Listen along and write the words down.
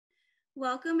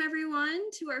Welcome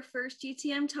everyone to our first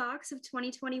GTM Talks of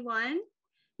 2021.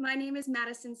 My name is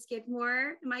Madison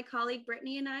Skidmore. My colleague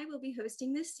Brittany and I will be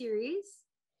hosting this series.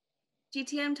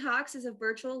 GTM Talks is a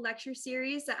virtual lecture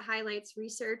series that highlights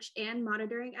research and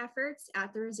monitoring efforts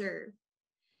at the reserve.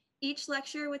 Each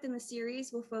lecture within the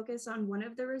series will focus on one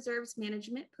of the reserve's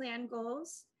management plan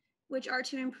goals, which are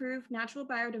to improve natural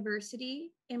biodiversity,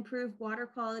 improve water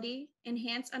quality,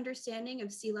 enhance understanding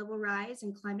of sea level rise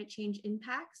and climate change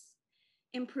impacts,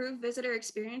 improve visitor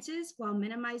experiences while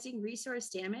minimizing resource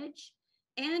damage,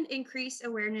 and increase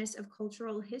awareness of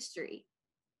cultural history.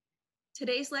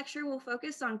 Today's lecture will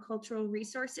focus on cultural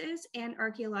resources and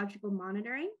archaeological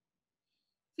monitoring.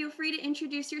 Feel free to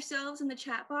introduce yourselves in the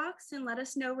chat box and let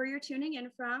us know where you're tuning in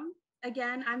from.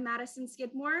 Again, I'm Madison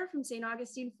Skidmore from St.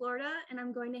 Augustine, Florida, and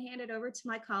I'm going to hand it over to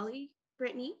my colleague,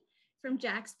 Brittany, from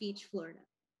Jax Beach, Florida.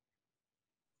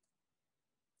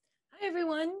 Hi,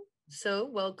 everyone. So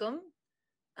welcome.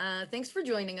 Thanks for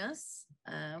joining us.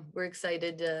 We're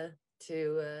excited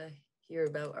to hear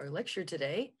about our lecture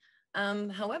today.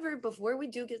 However, before we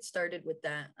do get started with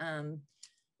that,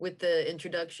 with the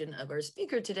introduction of our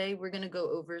speaker today, we're going to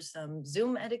go over some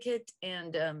Zoom etiquette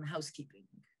and housekeeping.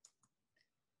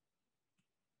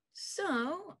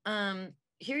 So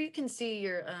here you can see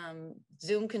your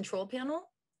Zoom control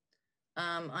panel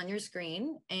on your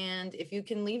screen. And if you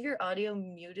can leave your audio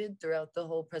muted throughout the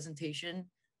whole presentation,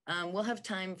 we'll have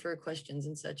time for questions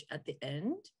and such at the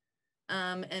end.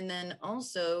 And then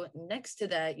also next to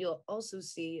that, you'll also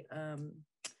see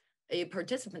a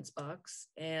participants box,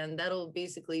 and that'll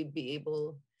basically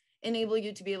enable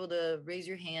you to be able to raise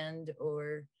your hand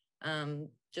or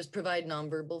just provide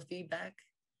nonverbal feedback.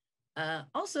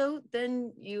 Also,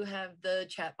 then you have the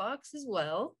chat box as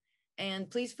well. And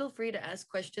please feel free to ask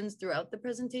questions throughout the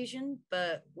presentation,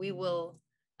 but we will,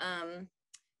 and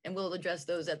we'll address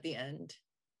those at the end.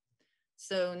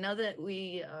 So now that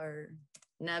we are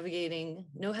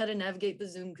know how to navigate the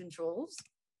Zoom controls,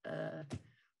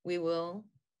 we will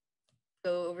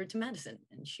go over to Madison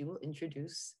and she will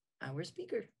introduce our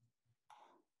speaker.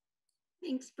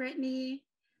 Thanks, Brittany.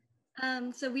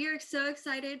 So we are so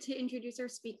excited to introduce our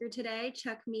speaker today,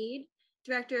 Chuck Meide,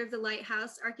 Director of the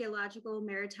Lighthouse Archaeological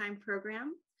Maritime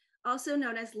Program, also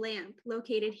known as LAMP,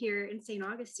 located here in St.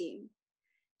 Augustine.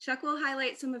 Chuck will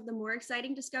highlight some of the more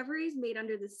exciting discoveries made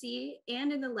under the sea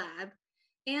and in the lab,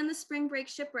 and the Spring Break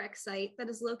Shipwreck site that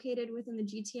is located within the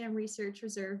GTM Research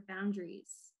Reserve boundaries.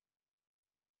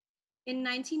 In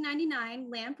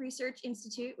 1999, LAMP Research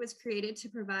Institute was created to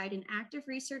provide an active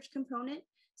research component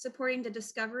supporting the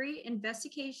discovery,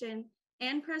 investigation,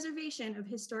 and preservation of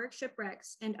historic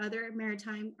shipwrecks and other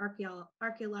maritime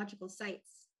archaeological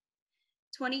sites.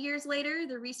 20 years later,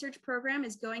 the research program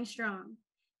is going strong,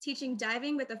 teaching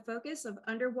diving with a focus of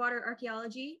underwater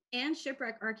archaeology and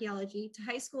shipwreck archaeology to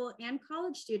high school and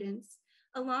college students,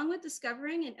 along with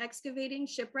discovering and excavating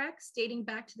shipwrecks dating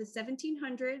back to the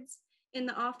 1700s in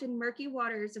the often murky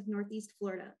waters of Northeast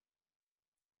Florida.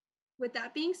 With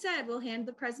that being said, we'll hand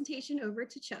the presentation over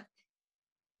to Chuck.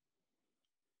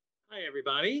 Hi,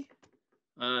 everybody.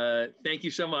 Thank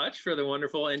you so much for the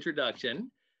wonderful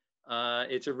introduction.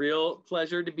 It's a real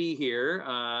pleasure to be here.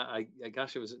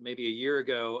 Gosh, it was maybe a year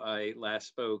ago I last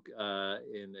spoke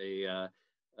in a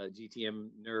GTM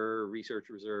NER Research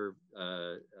Reserve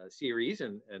series,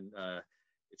 and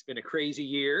it's been a crazy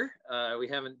year. We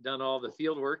haven't done all the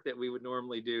field work that we would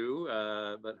normally do,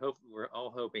 but we're all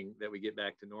hoping that we get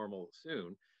back to normal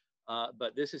soon.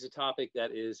 But this is a topic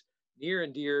that is near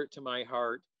and dear to my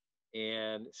heart,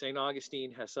 and St.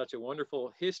 Augustine has such a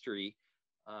wonderful history.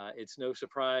 It's no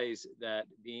surprise that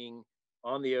being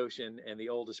on the ocean and the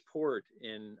oldest port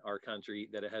in our country,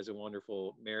 that it has a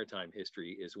wonderful maritime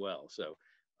history as well. So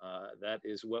that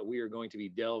is what we are going to be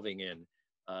delving in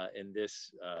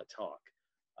this talk.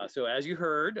 So as you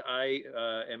heard, I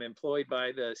am employed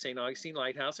by the St. Augustine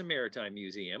Lighthouse and Maritime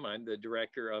Museum. I'm the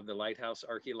director of the Lighthouse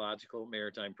Archaeological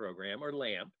Maritime Program, or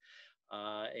LAMP.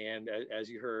 And as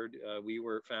you heard, we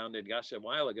were founded, gosh, a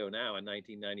while ago now in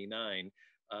 1999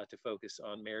 to focus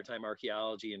on maritime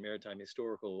archaeology and maritime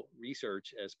historical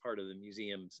research as part of the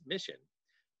museum's mission,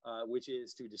 which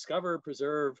is to discover,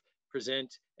 preserve,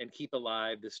 present, and keep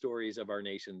alive the stories of our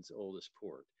nation's oldest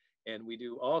port. And we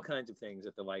do all kinds of things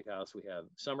at the Lighthouse. We have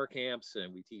summer camps,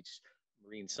 and we teach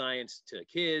marine science to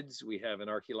kids. We have an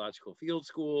archaeological field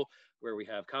school where we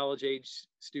have college-age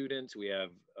students. We have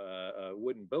a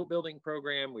wooden boat building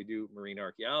program. We do marine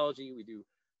archaeology. We do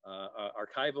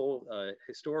archival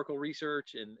historical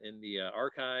research in the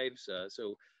archives.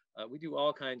 So we do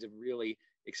all kinds of really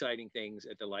exciting things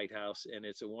at the Lighthouse, and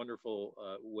it's a wonderful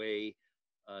way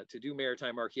to do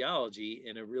maritime archaeology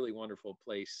in a really wonderful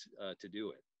place to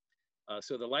do it.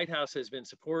 So the Lighthouse has been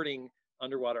supporting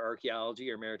underwater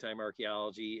archaeology or maritime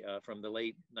archaeology from the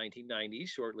late 1990s,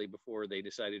 shortly before they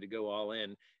decided to go all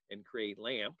in and create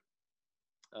LAMP.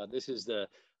 This is the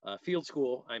field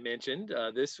school I mentioned.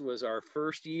 This was our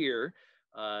first year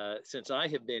since I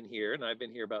have been here, and I've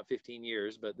been here about 15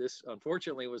 years, but this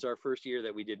unfortunately was our first year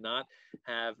that we did not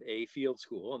have a field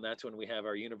school, and that's when we have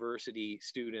our university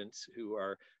students who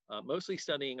are mostly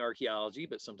studying archaeology,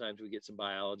 but sometimes we get some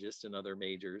biologists and other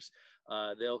majors.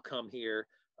 They'll come here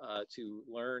to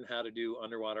learn how to do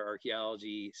underwater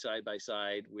archaeology side by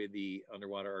side with the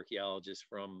underwater archaeologists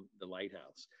from the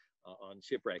Lighthouse on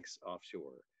shipwrecks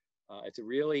offshore. It's a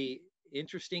really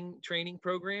interesting training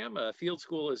program. Field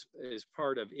school is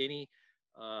part of any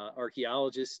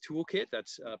archaeologist toolkit.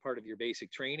 That's part of your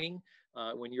basic training.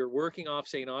 When you're working off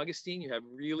St. Augustine, you have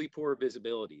really poor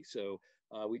visibility. So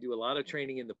we do a lot of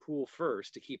training in the pool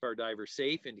first to keep our divers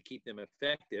safe and to keep them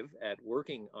effective at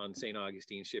working on St.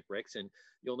 Augustine shipwrecks. And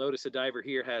you'll notice a diver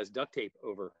here has duct tape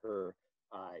over her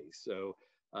eyes. So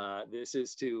this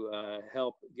is to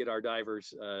help get our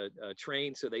divers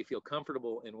trained so they feel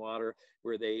comfortable in water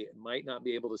where they might not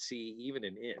be able to see even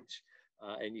an inch.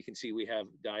 And you can see we have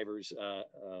divers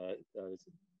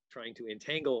trying to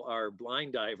entangle our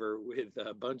blind diver with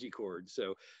bungee cords.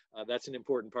 So that's an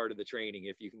important part of the training.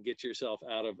 If you can get yourself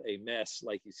out of a mess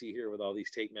like you see here with all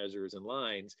these tape measures and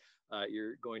lines,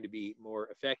 you're going to be more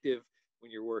effective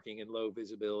when you're working in low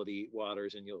visibility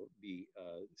waters, and you'll be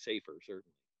safer, certainly.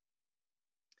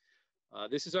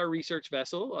 This is our research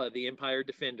vessel, the Empire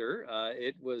Defender.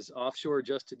 It was offshore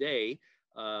just today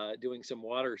doing some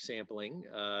water sampling.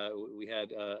 We had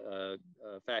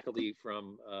faculty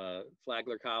from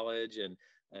Flagler College and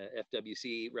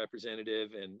FWC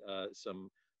representative and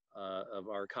some of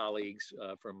our colleagues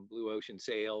from Blue Ocean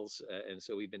Sails. And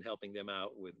so we've been helping them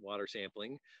out with water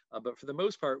sampling. But for the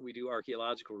most part, we do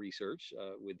archaeological research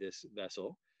with this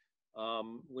vessel.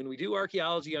 When we do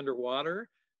archaeology underwater,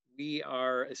 we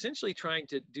are essentially trying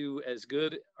to do as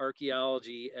good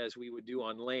archaeology as we would do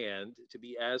on land, to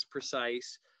be as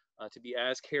precise, to be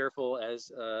as careful, as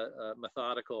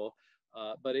methodical,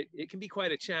 but it can be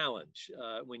quite a challenge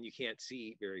when you can't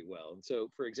see very well. And so,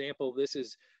 for example, this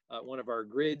is one of our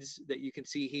grids that you can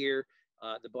see here.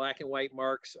 The black and white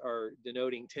marks are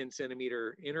denoting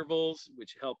 10-centimeter intervals,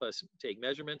 which help us take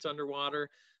measurements underwater.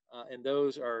 And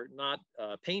those are not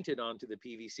painted onto the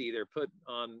PVC. They're put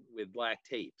on with black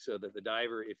tape so that the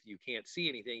diver, if you can't see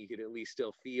anything, you could at least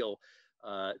still feel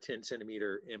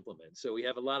 10-centimeter implements. So we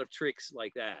have a lot of tricks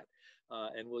like that.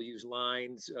 And we'll use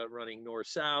lines running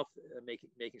north-south,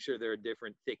 making sure they're a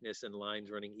different thickness, and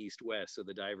lines running east-west so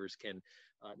the divers can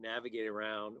navigate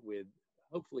around with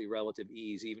hopefully relative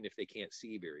ease, even if they can't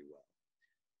see very well.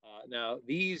 Now,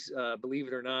 these, believe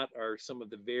it or not, are some of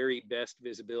the very best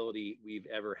visibility we've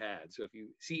ever had. So if you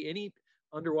see any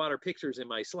underwater pictures in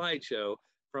my slideshow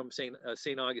from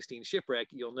St. Augustine shipwreck,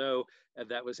 you'll know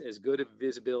that was as good a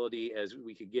visibility as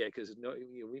we could get, because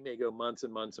we may go months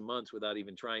and months and months without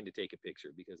even trying to take a picture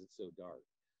because it's so dark.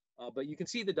 But you can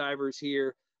see the divers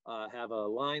here have a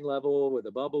line level with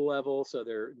a bubble level, so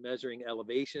they're measuring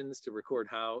elevations to record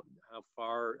how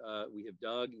far we have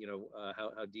dug,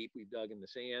 how deep we've dug in the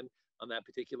sand on that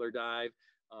particular dive.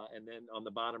 And then on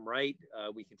the bottom right,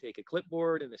 we can take a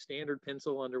clipboard and a standard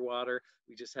pencil underwater.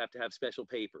 We just have to have special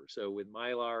paper. So with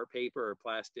Mylar paper or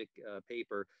plastic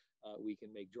paper, we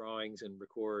can make drawings and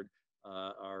record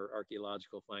our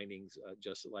archaeological findings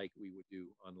just like we would do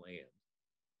on land.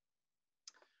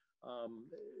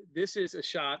 This is a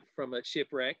shot from a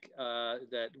shipwreck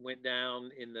that went down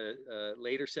in the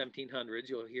later 1700s.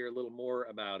 You'll hear a little more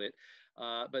about it.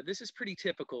 But this is pretty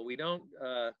typical. We don't,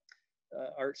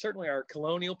 certainly our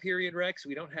colonial period wrecks,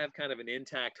 we don't have kind of an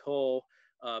intact hull,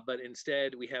 but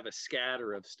instead we have a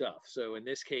scatter of stuff. So in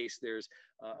this case, there's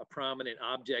a prominent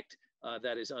object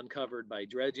that is uncovered by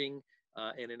dredging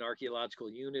in an archaeological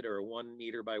unit, or a 1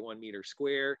 meter by 1 meter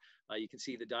square. You can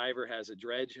see the diver has a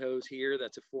dredge hose here.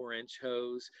 That's a 4-inch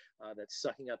hose that's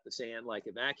sucking up the sand like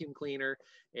a vacuum cleaner.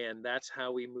 And that's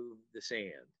how we move the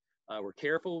sand. We're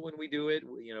careful when we do it.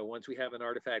 Once we have an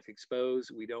artifact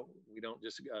exposed, we don't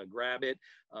just grab it,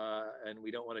 and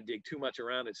we don't want to dig too much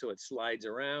around it so it slides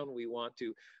around. We want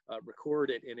to record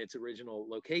it in its original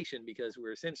location, because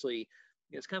we're essentially,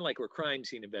 it's kind of like we're crime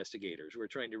scene investigators. We're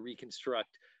trying to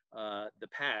reconstruct the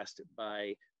past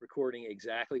by recording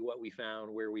exactly what we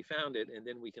found, where we found it, and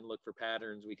then we can look for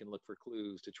patterns, we can look for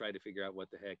clues to try to figure out what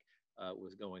the heck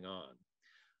was going on.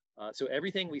 So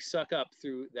everything we suck up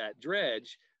through that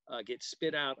dredge get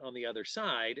spit out on the other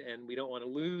side, and we don't want to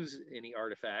lose any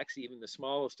artifacts, even the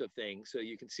smallest of things. So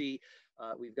you can see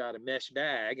we've got a mesh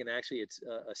bag, and actually it's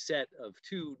a set of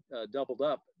two doubled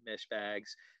up mesh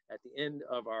bags at the end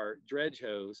of our dredge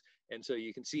hose. And so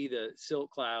you can see the silt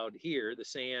cloud here, the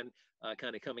sand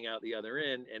kind of coming out the other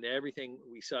end, and everything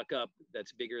we suck up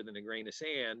that's bigger than a grain of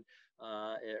sand,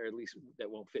 or at least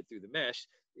that won't fit through the mesh,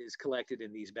 is collected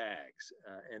in these bags.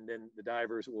 And then the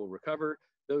divers will recover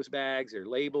those bags. Are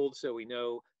labeled so we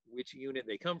know which unit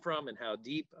they come from and how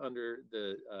deep under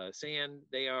the sand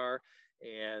they are.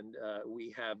 And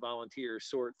we have volunteers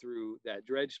sort through that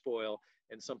dredge spoil,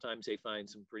 and sometimes they find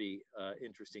some pretty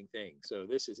interesting things. So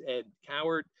this is Ed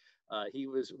Cowart. He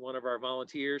was one of our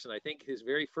volunteers, and I think his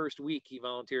very first week he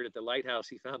volunteered at the Lighthouse,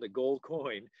 he found a gold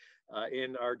coin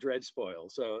in our dredge spoil.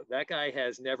 So that guy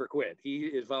has never quit. He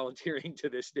is volunteering to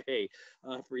this day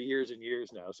for years and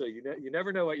years now. So you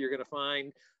never know what you're going to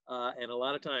find. And a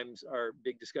lot of times our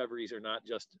big discoveries are not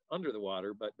just under the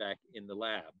water, but back in the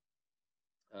lab,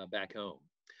 back home.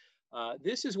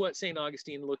 This is what St.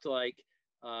 Augustine looked like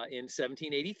in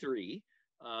 1783.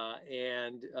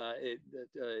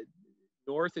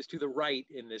 North is to the right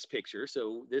in this picture.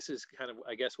 So this is kind of,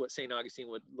 I guess, what St. Augustine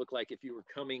would look like if you were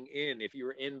coming in, if you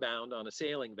were inbound on a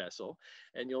sailing vessel.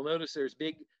 And you'll notice there's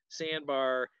big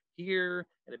sandbar here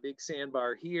and a big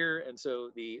sandbar here. And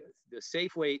so the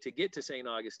safe way to get to St.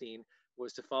 Augustine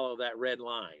was to follow that red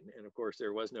line. And of course,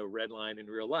 there was no red line in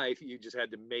real life. You just had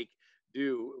to make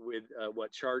do with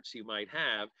what charts you might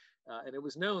have. And it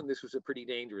was known this was a pretty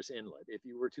dangerous inlet. If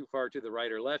you were too far to the right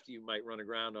or left, you might run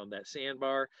aground on that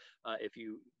sandbar. If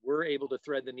you were able to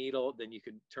thread the needle, then you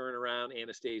could turn around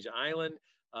Anastasia Island.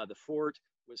 The fort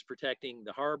was protecting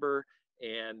the harbor,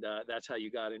 and that's how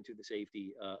you got into the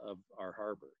safety of our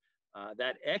harbor.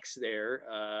 That X there,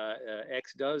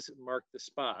 X does mark the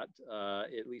spot,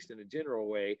 at least in a general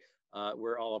way,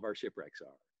 where all of our shipwrecks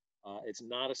are. It's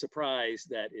not a surprise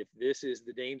that if this is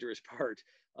the dangerous part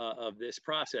of this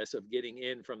process of getting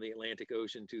in from the Atlantic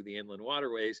Ocean to the inland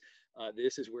waterways,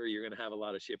 this is where you're going to have a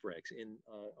lot of shipwrecks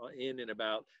in and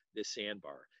about this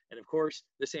sandbar. And of course,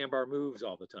 the sandbar moves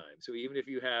all the time. So even if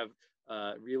you have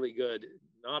really good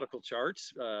nautical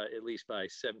charts, at least by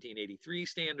 1783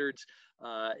 standards,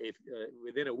 if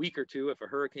within a week or two, if a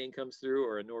hurricane comes through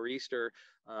or a nor'easter,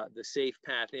 the safe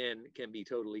path in can be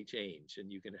totally changed,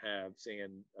 and you can have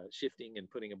sand shifting and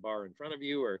putting a bar in front of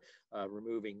you, or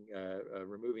removing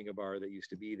a bar that used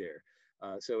to be there.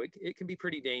 So it can be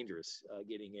pretty dangerous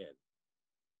getting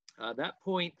in. That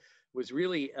point was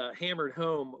really hammered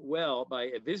home well by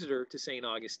a visitor to St.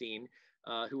 Augustine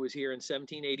who was here in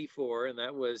 1784, and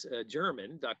that was a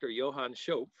German, Dr. Johann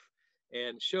Schopf.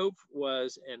 And Schopf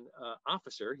was an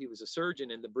officer. He was a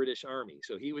surgeon in the British Army.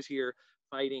 So he was here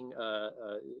fighting,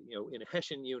 in a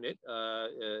Hessian unit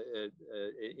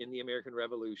in the American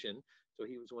Revolution. So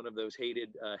he was one of those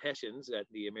hated Hessians that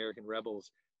the American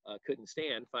rebels couldn't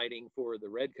stand, fighting for the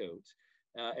Redcoats.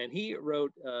 And he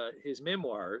wrote his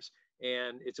memoirs,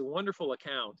 and it's a wonderful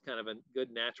account, kind of a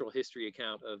good natural history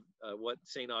account of what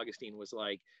St. Augustine was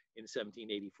like in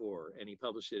 1784. And he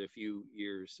published it a few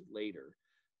years later.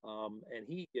 And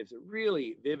he gives a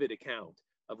really vivid account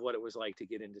of what it was like to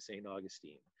get into St.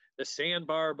 Augustine. The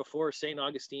sandbar before St.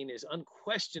 Augustine is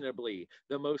unquestionably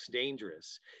the most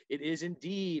dangerous. It is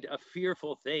indeed a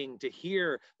fearful thing to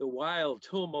hear the wild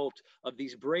tumult of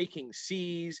these breaking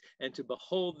seas and to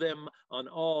behold them on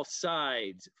all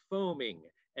sides, foaming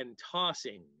and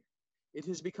tossing. It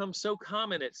has become so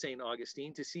common at St.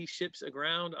 Augustine to see ships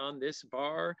aground on this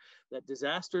bar that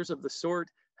disasters of the sort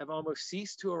have almost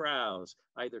ceased to arouse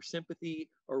either sympathy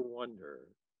or wonder.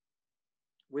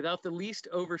 Without the least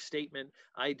overstatement,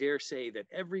 I dare say that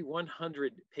every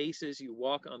 100 paces you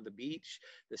walk on the beach,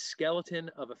 the skeleton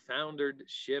of a foundered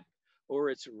ship or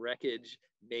its wreckage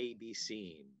may be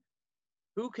seen.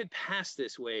 Who could pass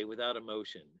this way without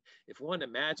emotion? If one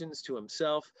imagines to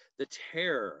himself the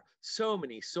terror so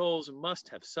many souls must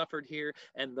have suffered here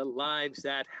and the lives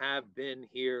that have been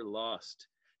here lost.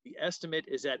 The estimate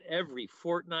is that every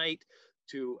fortnight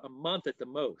to a month at the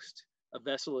most, a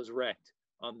vessel is wrecked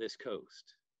on this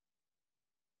coast.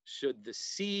 Should the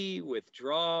sea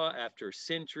withdraw after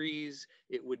centuries,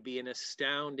 it would be an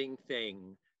astounding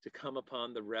thing to come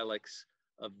upon the relics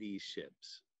of these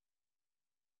ships.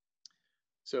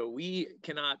 So we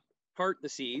cannot part the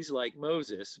seas like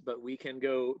Moses, but we can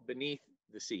go beneath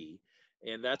the sea.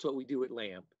 And that's what we do at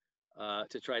LAMP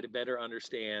to try to better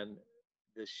understand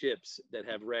the ships that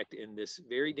have wrecked in this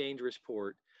very dangerous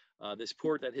port, this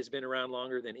port that has been around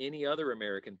longer than any other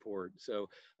American port. So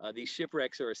these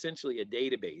shipwrecks are essentially a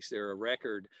database. They're a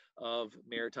record of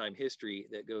maritime history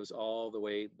that goes all the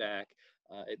way back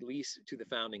at least to the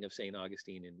founding of St.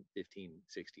 Augustine in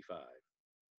 1565.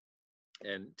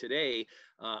 And today,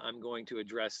 I'm going to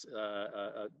address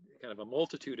kind of a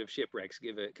multitude of shipwrecks,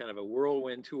 give a kind of a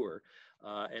whirlwind tour,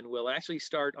 and we'll actually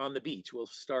start on the beach. We'll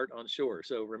start on shore.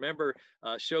 So remember,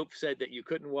 Shope said that you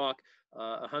couldn't walk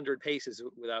 100 paces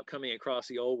without coming across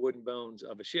the old wooden bones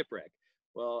of a shipwreck.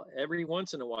 Well, every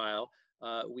once in a while,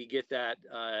 we get that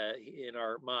in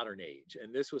our modern age.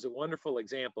 And this was a wonderful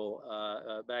example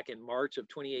back in March of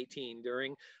 2018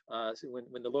 during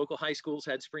when the local high schools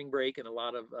had spring break and a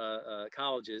lot of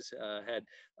colleges had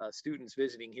students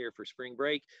visiting here for spring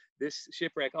break. This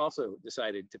shipwreck also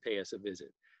decided to pay us a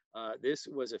visit. This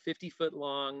was a 50-foot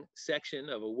long section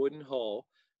of a wooden hull.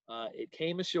 It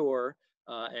came ashore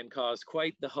and caused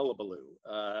quite the hullabaloo.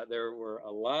 There were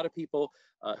a lot of people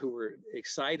who were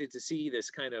excited to see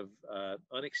this kind of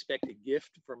unexpected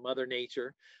gift from Mother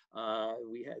Nature.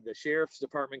 We had the sheriff's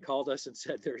department called us and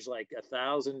said there's like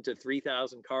 1,000 to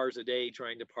 3,000 cars a day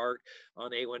trying to park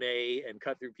on A1A and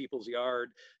cut through people's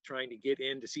yard, trying to get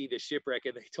in to see this shipwreck.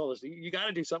 And they told us, you got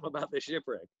to do something about this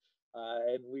shipwreck.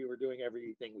 And we were doing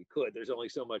everything we could. There's only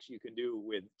so much you can do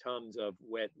with tons of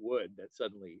wet wood that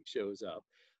suddenly shows up.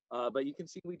 But you can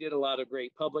see we did a lot of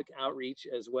great public outreach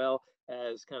as well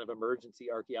as kind of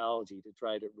emergency archaeology to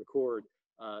try to record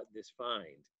this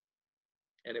find.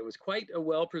 And it was quite a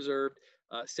well-preserved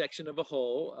section of a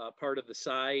hull, part of the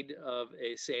side of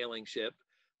a sailing ship.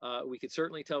 We could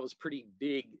certainly tell it was a pretty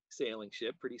big sailing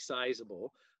ship, pretty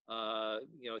sizable.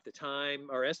 You know, at the time,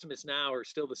 our estimates now are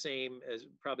still the same as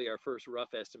probably our first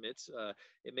rough estimates.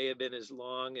 It may have been as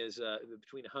long as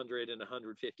between 100 and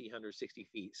 150, 160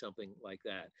 feet, something like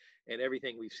that. And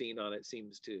everything we've seen on it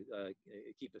seems to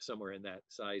keep us somewhere in that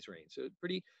size range. So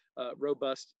pretty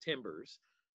robust timbers.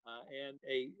 And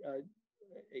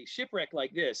a shipwreck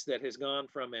like this that has gone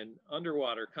from an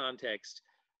underwater context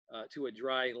to a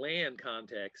dry land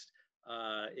context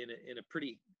in a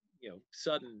pretty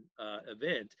sudden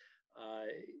event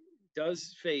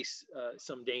does face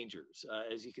some dangers.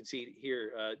 As you can see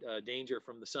here, danger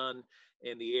from the sun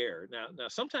and the air. Now,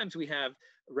 sometimes we have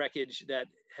wreckage that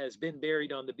has been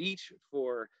buried on the beach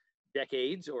for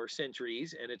decades or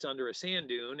centuries, and it's under a sand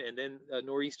dune, and then a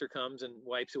nor'easter comes and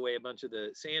wipes away a bunch of the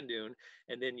sand dune,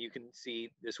 and then you can see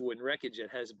this wooden wreckage that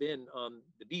has been on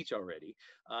the beach already.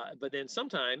 But then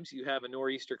sometimes you have a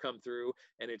nor'easter come through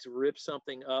and it's ripped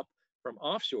something up from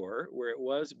offshore where it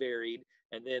was buried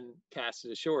and then cast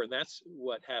it ashore. And that's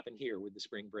what happened here with the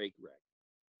spring break wreck.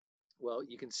 Well,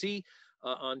 you can see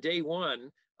on day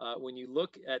one, when you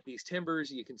look at these timbers,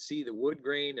 you can see the wood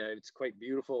grain. It's quite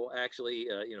beautiful, actually.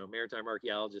 Maritime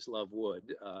archaeologists love wood.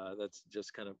 That's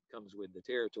just kind of comes with the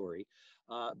territory.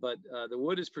 But the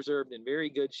wood is preserved in very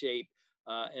good shape.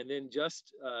 And then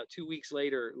just 2 weeks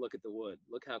later, look at the wood.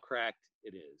 Look how cracked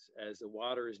it is. As the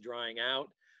water is drying out,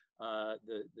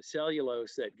 the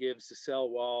cellulose that gives the cell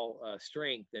wall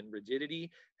strength and rigidity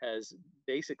has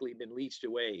basically been leached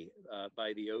away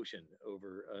by the ocean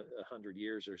over 100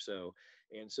 years or so.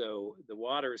 And so the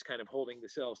water is kind of holding the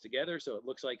cells together. So it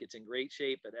looks like it's in great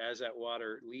shape, but as that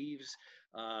water leaves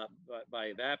by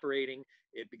evaporating,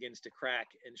 it begins to crack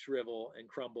and shrivel and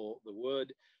crumble the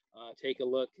wood. Take a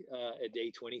look at day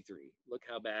 23. Look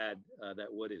how bad that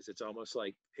wood is. It's almost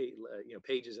like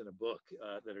pages in a book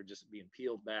that are just being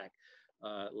peeled back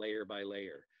layer by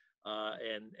layer.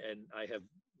 And I have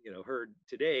heard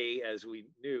today, as we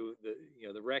knew,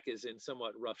 the wreck is in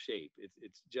somewhat rough shape.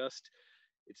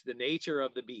 It's the nature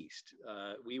of the beast.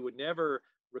 We would never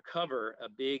recover a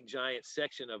big giant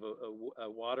section of a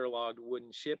waterlogged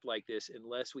wooden ship like this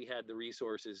unless we had the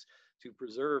resources to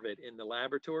preserve it in the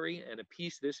laboratory. And a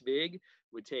piece this big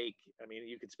would take,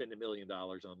 you could spend $1 million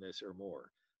on this or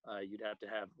more. You'd have to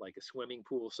have like a swimming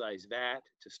pool size vat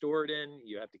to store it in.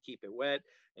 You have to keep it wet,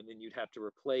 and then you'd have to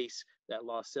replace that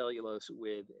lost cellulose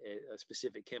with a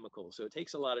specific chemical. So it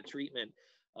takes a lot of treatment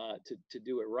to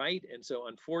do it right. And so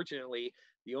unfortunately,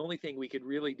 the only thing we could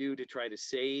really do to try to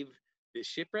save this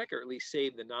shipwreck, or at least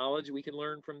save the knowledge we can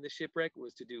learn from the shipwreck,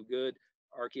 was to do good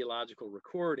archaeological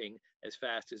recording as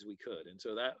fast as we could. And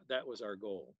so that was our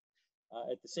goal.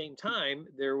 At the same time,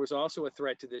 there was also a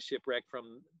threat to this shipwreck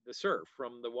from the surf,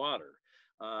 from the water.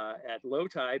 At low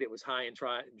tide, it was high and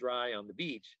dry on the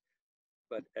beach.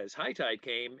 But as high tide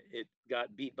came, it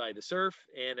got beat by the surf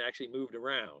and actually moved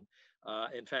around.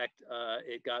 In fact,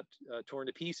 it got torn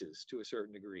to pieces to a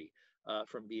certain degree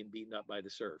from being beaten up by the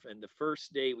surf. And the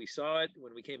first day we saw it,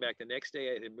 when we came back the next day,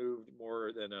 it had moved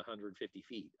more than 150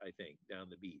 feet, I think, down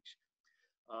the beach.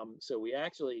 So we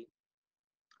actually,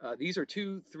 these are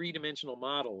two three-dimensional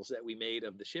models that we made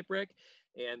of the shipwreck,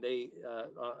 and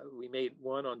we made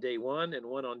one on day one and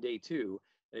one on day two.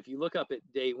 And if you look up at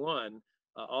day one,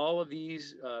 all of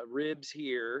these ribs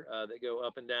here that go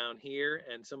up and down here,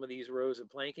 and some of these rows of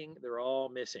planking, they're all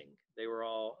missing. They were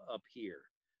all up here.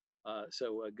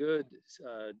 So a good,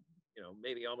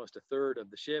 maybe almost a third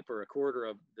of the ship or a quarter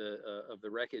of the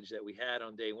wreckage that we had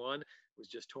on day one was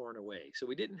just torn away. So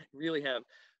we didn't really have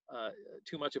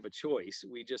too much of a choice.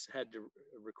 We just had to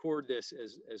record this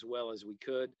as well as we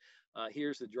could.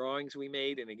 Here's the drawings we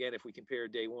made. And again, if we compare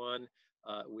day one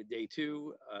with day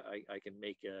two, I can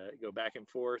go back and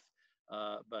forth,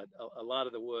 but a lot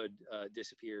of the wood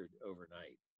disappeared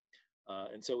overnight.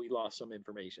 And so we lost some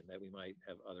information that we might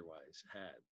have otherwise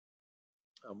had.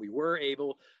 We were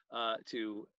able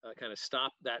to kind of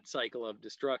stop that cycle of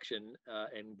destruction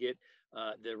and get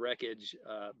the wreckage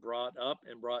brought up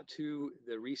and brought to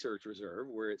the research reserve,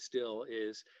 where it still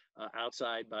is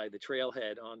outside by the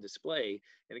trailhead on display.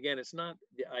 And again, it's not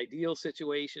the ideal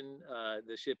situation.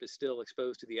 The ship is still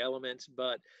exposed to the elements,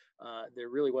 but there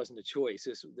really wasn't a choice.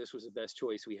 This was the best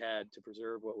choice we had to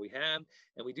preserve what we have.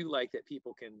 And we do like that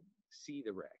people can see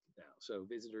the wreck now. So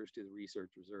visitors to the research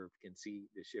reserve can see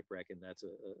the shipwreck, and that's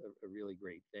a really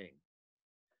great thing.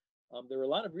 There were a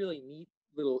lot of really neat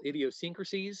little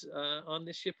idiosyncrasies on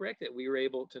this shipwreck that we were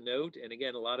able to note. And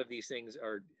again, a lot of these things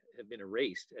have been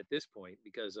erased at this point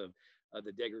because of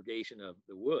the degradation of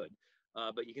the wood.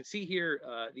 But you can see here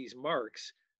these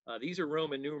marks. These are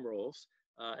Roman numerals,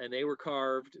 and they were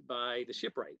carved by the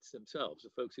shipwrights themselves, the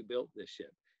folks who built this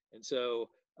ship. And so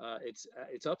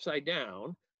it's upside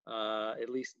down. At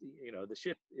least, the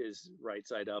ship is right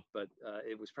side up, but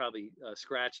it was probably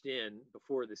scratched in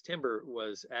before this timber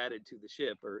was added to the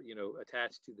ship, or,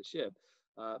 attached to the ship.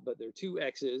 But there are two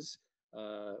X's.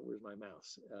 Where's my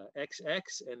mouse? XX,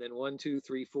 and then 1, 2,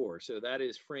 3, 4. So that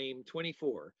is frame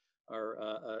 24, or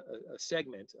a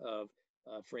segment of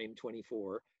frame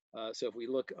 24. So if we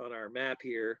look on our map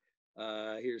here,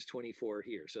 here's 24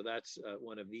 here. So that's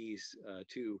one of these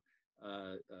two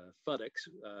futtocks,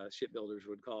 shipbuilders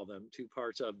would call them, two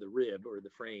parts of the rib, or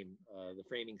the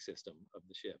framing system of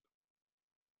the ship.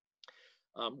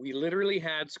 We literally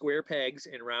had square pegs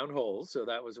and round holes, so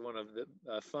that was one of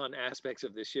the fun aspects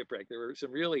of this shipwreck. There were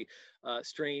some really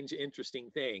strange,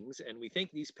 interesting things, and we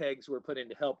think these pegs were put in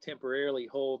to help temporarily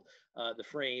hold the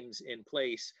frames in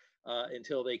place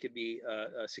until they could be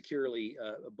securely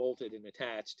bolted and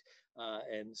attached.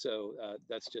 And so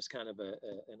that's just kind of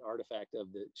an artifact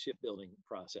of the shipbuilding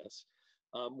process.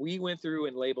 We went through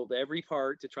and labeled every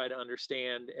part to try to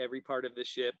understand every part of the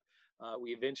ship.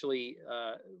 We eventually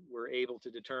were able to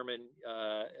determine,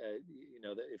 that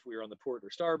if we were on the port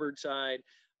or starboard side,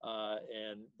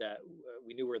 and that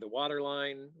we knew where the water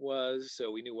line was,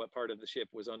 so we knew what part of the ship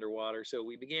was underwater. So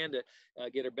we began to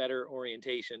get a better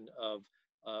orientation of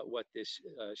what this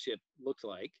ship looked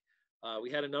like.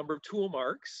 We had a number of tool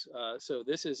marks. So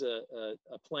this is a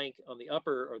plank on the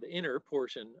upper or the inner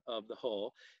portion of the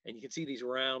hull. And you can see these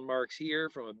round marks here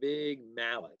from a big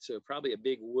mallet. So probably a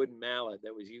big wooden mallet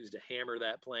that was used to hammer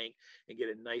that plank and get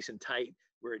it nice and tight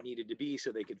where it needed to be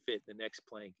so they could fit the next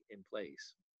plank in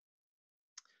place.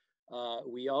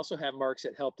 We also have marks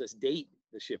that helped us date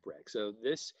the shipwreck. So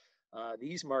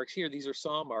these marks here, these are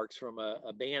saw marks from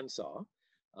a bandsaw.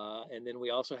 And then we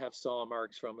also have saw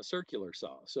marks from a circular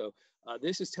saw. So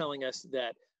this is telling us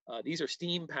that these are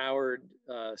steam-powered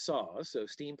saws. So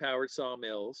steam-powered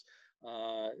sawmills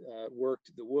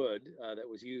worked the wood that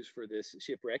was used for this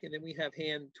shipwreck. And then we have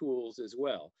hand tools as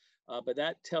well. But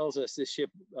that tells us this ship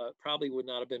probably would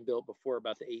not have been built before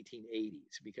about the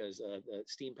 1880s, because the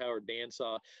steam-powered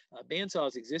bandsaw.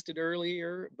 Bandsaws existed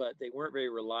earlier, but they weren't very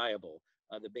reliable.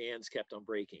 The bands kept on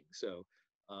breaking. So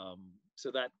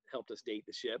that helped us date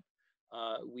the ship.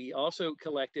 We also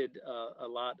collected a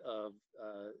lot of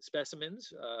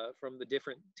specimens from the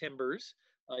different timbers.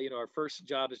 Our first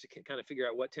job is to kind of figure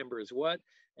out what timber is what,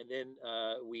 and then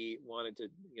we wanted to,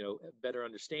 better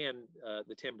understand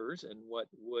the timbers and what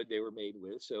wood they were made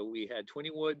with. So we had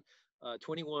 21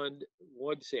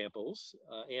 wood samples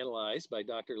analyzed by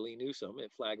Dr. Lee Newsom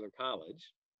at Flagler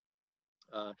College.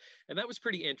 And that was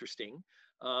pretty interesting.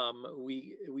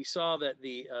 We saw that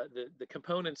the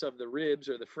components of the ribs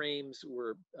or the frames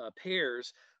were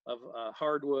pairs of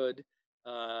hardwood,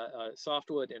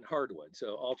 softwood, and hardwood,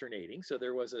 so alternating. So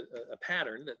there was a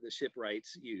pattern that the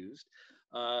shipwrights used.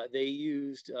 They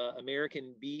used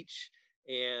American beech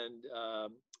and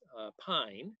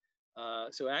pine.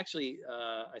 So actually,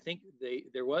 I think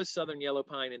there was southern yellow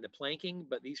pine in the planking,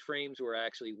 but these frames were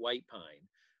actually white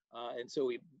pine. And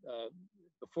so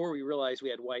before we realized we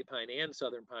had white pine and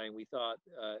southern pine, we thought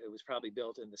it was probably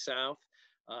built in the South.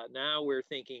 Now we're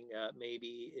thinking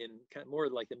maybe in kind of more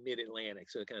like the mid-Atlantic,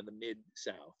 so kind of the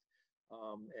mid-South.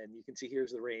 And you can see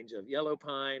here's the range of yellow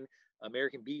pine.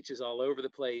 American beech is all over the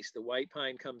place. The white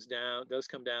pine does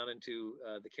come down into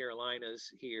the Carolinas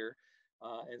here.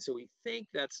 And so we think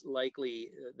that's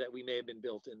likely that we may have been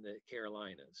built in the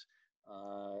Carolinas.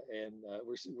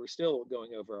 We're still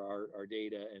going over our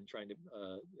data and trying to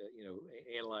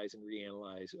analyze and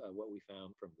reanalyze what we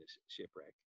found from this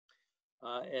shipwreck.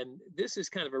 And this is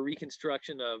kind of a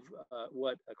reconstruction of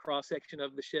what a cross section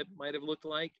of the ship might have looked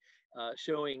like,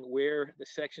 showing where the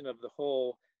section of the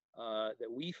hull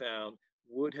that we found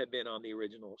would have been on the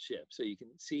original ship. So you can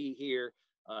see here,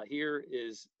 here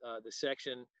is the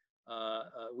section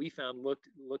we found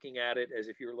looking at it as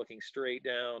if you were looking straight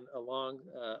down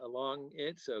along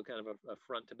it, so kind of a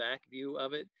front to back view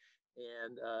of it.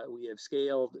 And we have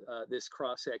scaled this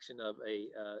cross section of a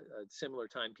similar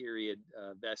time period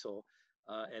vessel,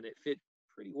 and it fit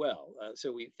pretty well.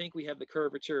 So we think we have the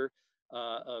curvature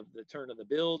of the turn of the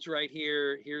bilge right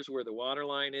here. Here's where the water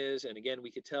line is. And again,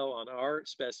 we could tell on our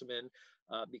specimen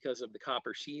because of the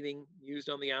copper sheathing used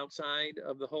on the outside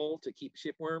of the hull to keep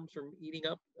shipworms from eating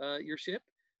up your ship,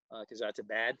 because that's a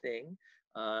bad thing.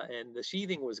 And the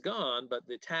sheathing was gone, but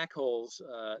the tack holes,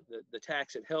 the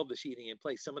tacks had held the sheathing in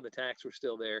place. Some of the tacks were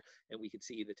still there, and we could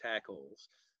see the tack holes.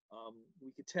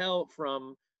 We could tell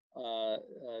from the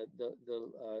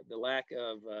lack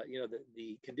of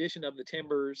the condition of the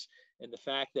timbers and the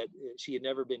fact that she had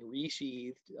never been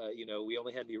resheathed. We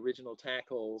only had the original tack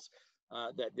holes.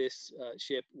 That this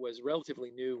ship was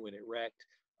relatively new when it wrecked.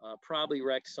 Probably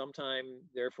wrecked sometime,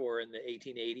 therefore, in the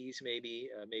 1880s, maybe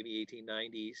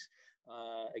 1890s.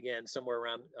 Again, somewhere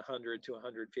around 100 to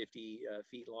 150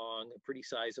 feet long, a pretty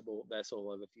sizable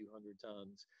vessel of a few hundred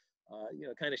tons.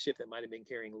 Kind of ship that might have been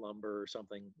carrying lumber or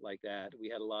something like that. We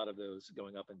had a lot of those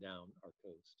going up and down our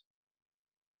coast.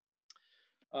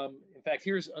 In fact,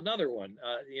 here's another one.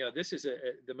 This is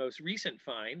the most recent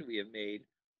find we have made.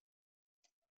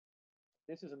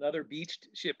 This is another beached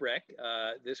shipwreck.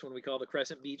 This one we call the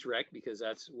Crescent Beach Wreck because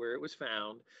that's where it was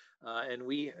found. And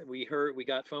we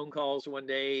got phone calls one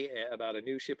day about a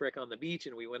new shipwreck on the beach,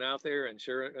 and we went out there, and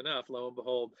sure enough, lo and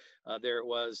behold, there it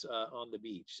was on the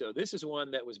beach. So this is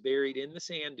one that was buried in the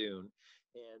sand dune,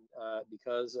 and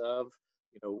because of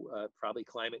probably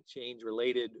climate change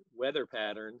related weather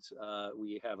patterns,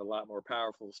 we have a lot more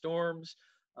powerful storms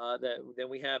than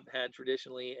we have had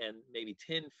traditionally, and maybe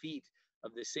 10 feet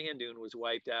of the sand dune was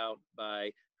wiped out by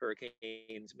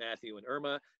Hurricanes Matthew and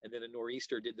Irma, and then a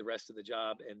nor'easter did the rest of the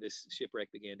job, and this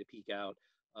shipwreck began to peek out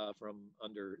from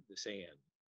under the sand.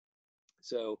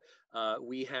 So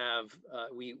we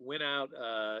went out,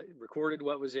 recorded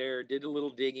what was there, did a little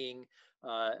digging.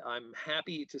 I'm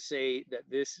happy to say that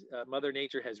this Mother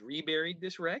Nature has reburied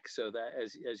this wreck, so that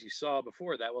as you saw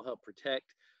before, that will help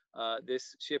protect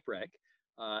this shipwreck.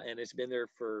 And it's been there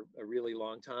for a really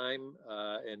long time,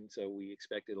 and so we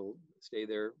expect it'll stay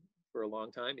there for a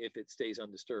long time if it stays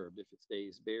undisturbed. If it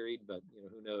stays buried, but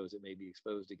who knows, it may be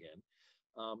exposed again.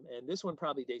 And this one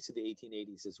probably dates to the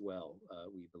 1880s as well,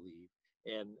 we believe.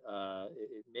 And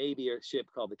it may be a ship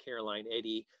called the Caroline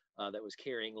Eddy that was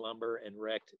carrying lumber and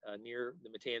wrecked near the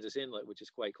Matanzas Inlet, which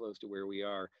is quite close to where we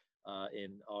are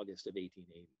in August of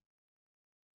 1880.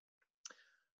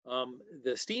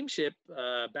 The steamship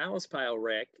ballast pile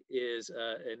wreck is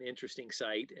an interesting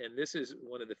site, and this is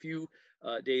one of the few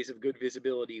days of good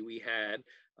visibility we had.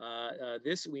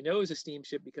 This we know is a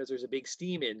steamship because there's a big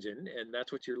steam engine, and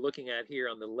that's what you're looking at here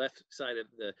on the left side of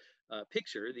the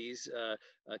picture. These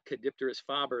Caudipterus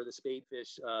faber, the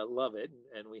spadefish, love it,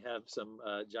 and we have some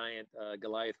giant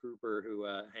Goliath grouper who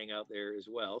hang out there as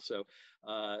well. So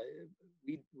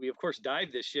we of course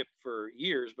dived this ship for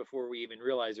years before we even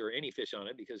realized there were any fish on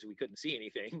it because we couldn't see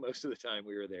anything most of the time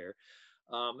we were there.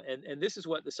 And this is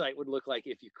what the site would look like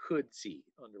if you could see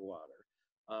underwater.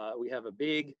 We have a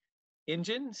big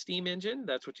engine, steam engine.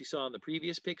 That's what you saw in the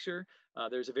previous picture.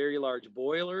 There's a very large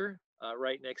boiler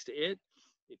right next to it.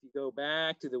 If you go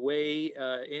back to the way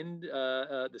end,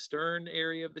 the stern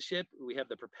area of the ship, we have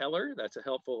the propeller. That's a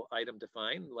helpful item to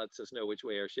find. Lets us know which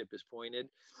way our ship is pointed.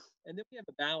 And then we have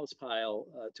a ballast pile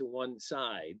to one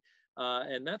side.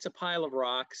 And that's a pile of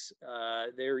rocks.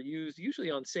 They're used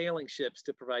usually on sailing ships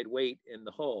to provide weight in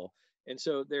the hull. And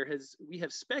so we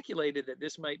have speculated that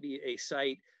this might be a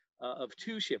site of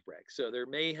two shipwrecks. So there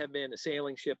may have been a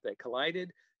sailing ship that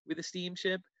collided with a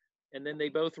steamship, and then they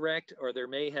both wrecked, or there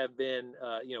may have been,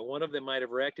 one of them might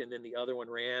have wrecked and then the other one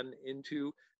ran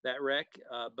into that wreck.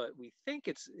 But we think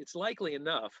it's likely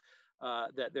enough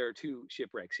that there are two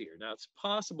shipwrecks here. Now it's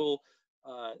possible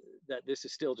that this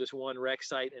is still just one wreck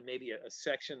site and maybe a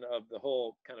section of the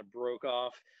hull kind of broke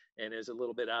off and is a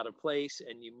little bit out of place,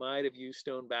 and you might have used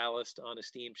stone ballast on a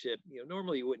steamship.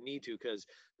 Normally you wouldn't need to, because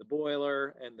the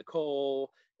boiler and the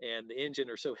coal and the engine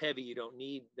are so heavy you don't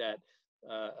need that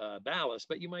ballast,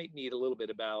 but you might need a little bit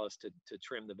of ballast to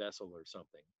trim the vessel or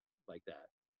something like that.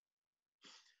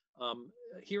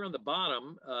 Here on the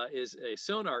bottom is a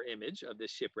sonar image of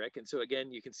this shipwreck. And so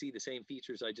again, you can see the same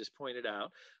features I just pointed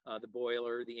out, the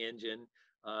boiler, the engine.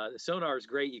 The sonar is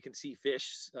great. You can see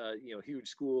fish, huge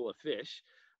school of fish,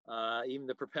 even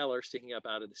the propeller sticking up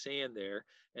out of the sand there,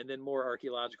 and then more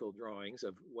archaeological drawings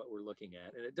of what we're looking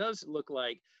at. And it does look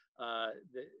like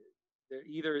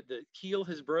either the keel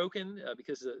has broken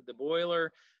because the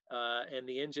boiler and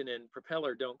the engine and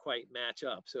propeller don't quite match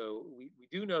up. So we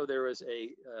do know there was a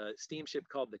steamship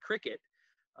called the Cricket.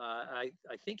 I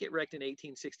think it wrecked in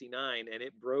 1869, and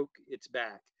it broke its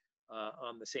back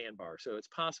on the sandbar. So it's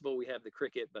possible we have the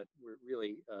Cricket, but we're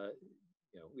really,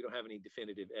 we don't have any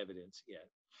definitive evidence yet.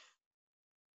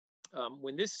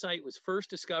 When this site was first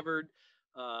discovered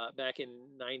back in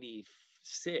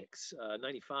 96,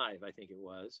 95, I think it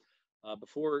was,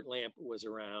 before LAMP was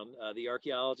around, the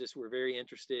archaeologists were very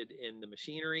interested in the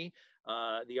machinery.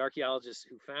 The archaeologists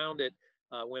who found it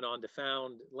went on to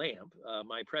found LAMP,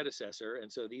 my predecessor, and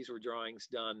so these were drawings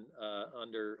done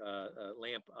under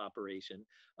LAMP operation.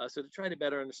 So to try to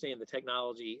better understand the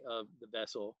technology of the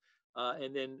vessel.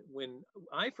 And then when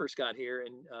I first got here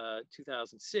in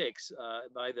 2006,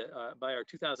 by our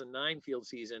 2009 field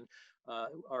season,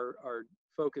 our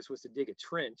focus was to dig a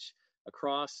trench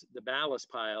across the ballast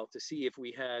pile to see if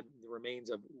we had the remains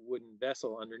of wooden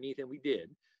vessel underneath, and we did.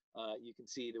 You can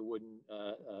see the wooden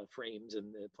frames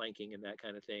and the planking and that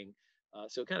kind of thing.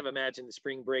 So kind of imagine the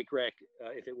spring break wreck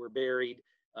if it were buried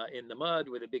in the mud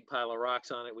with a big pile of rocks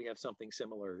on it. We have something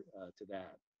similar to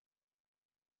that.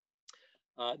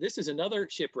 This is another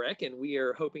shipwreck, and we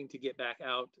are hoping to get back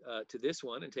out to this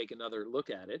one and take another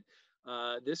look at it.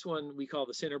 This one we call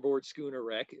the centerboard schooner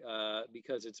wreck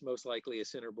because it's most likely a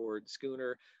centerboard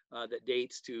schooner that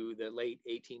dates to the late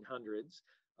 1800s.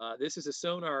 This is a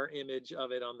sonar image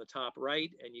of it on the top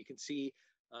right, and you can see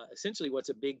essentially what's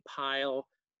a big pile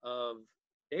of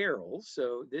barrels.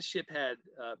 So this ship had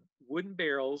wooden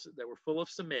barrels that were full of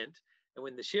cement, and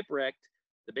when the ship wrecked,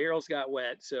 the barrels got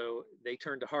wet, so they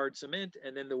turned to hard cement,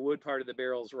 and then the wood part of the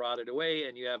barrels rotted away,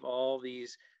 and you have all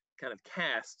these kind of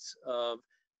casts of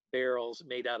barrels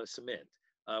made out of cement,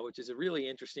 which is a really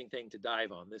interesting thing to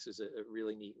dive on. This is a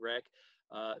really neat wreck.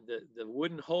 The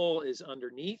wooden hull is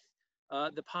underneath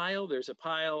the pile. There's a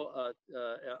pile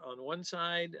on one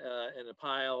side and a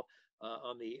pile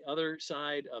on the other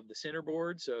side of the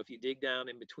centerboard. So if you dig down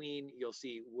in between, you'll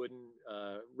see wooden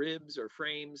ribs or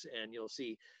frames, and you'll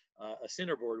see a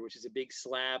centerboard, which is a big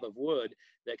slab of wood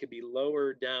that could be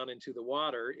lowered down into the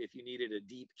water if you needed a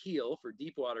deep keel for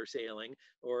deep water sailing,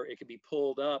 or it could be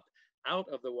pulled up out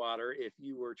of the water if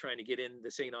you were trying to get in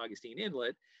the St. Augustine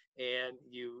Inlet and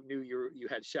you knew you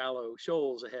had shallow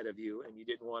shoals ahead of you and you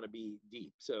didn't want to be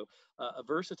deep. So a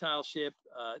versatile ship.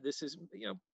 This is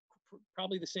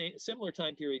probably the similar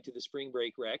time period to the Spring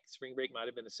Break wreck. Spring Break might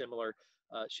have been a similar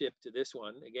ship to this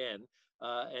one again.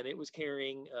 And it was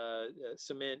carrying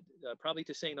cement probably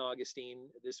to St. Augustine.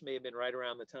 This may have been right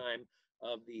around the time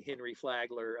of the Henry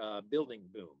Flagler building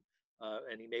boom.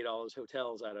 And he made all his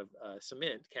hotels out of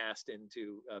cement cast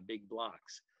into big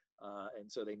blocks.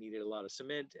 And so they needed a lot of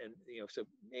cement. And, so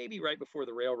maybe right before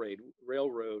the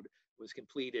railroad was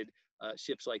completed,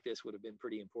 ships like this would have been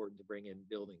pretty important to bring in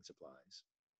building supplies.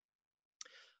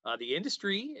 The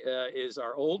Industry is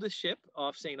our oldest ship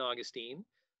off St. Augustine.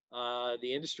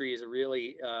 The Industry is a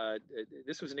really,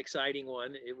 this was an exciting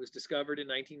one. It was discovered in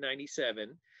 1997,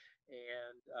 and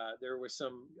there was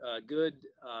some good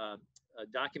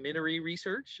documentary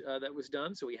research that was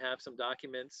done. So we have some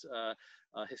documents,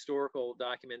 historical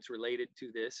documents related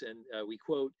to this, and we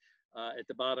quote at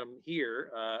the bottom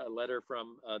here a letter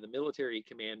from the military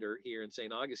commander here in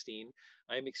St. Augustine.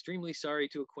 I am extremely sorry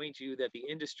to acquaint you that the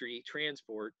Industry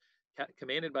transport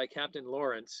commanded by Captain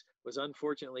Lawrence was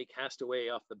unfortunately cast away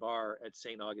off the bar at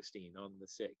St. Augustine on the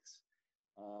 6th.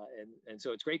 And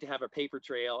so it's great to have a paper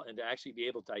trail and to actually be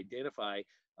able to identify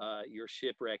your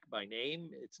shipwreck by name.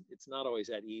 It's not always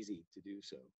that easy to do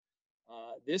so.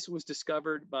 This was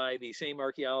discovered by the same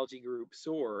archaeology group,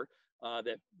 SOAR,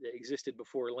 that existed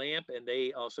before LAMP, and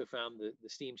they also found the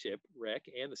steamship wreck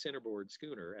and the centerboard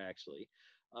schooner, actually.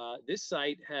 This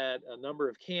site had a number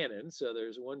of cannons, so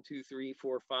there's 1, 2, 3,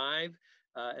 4, 5,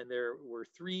 and there were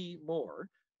 3 more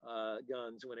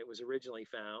guns when it was originally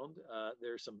found.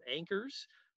 There's some anchors.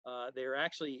 They're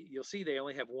actually, you'll see they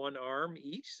only have 1 arm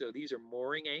each, so these are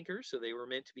mooring anchors, so they were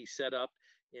meant to be set up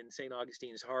in St.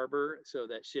 Augustine's harbor so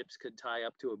that ships could tie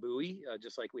up to a buoy,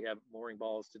 just like we have mooring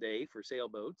balls today for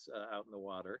sailboats out in the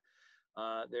water.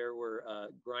 There were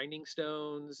grinding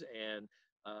stones and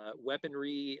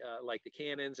weaponry like the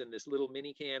cannons and this little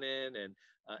mini cannon and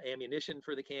ammunition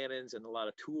for the cannons and a lot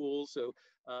of tools. So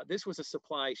this was a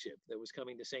supply ship that was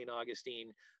coming to St.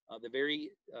 Augustine the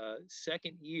very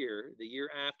second year, the year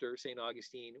after St.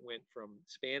 Augustine went from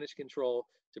Spanish control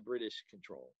to British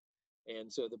control.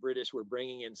 And so the British were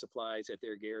bringing in supplies that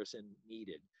their garrison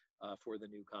needed for the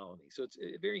new colony. So it's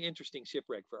a very interesting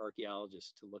shipwreck for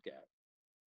archaeologists to look at.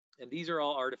 And these are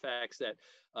all artifacts that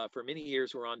for many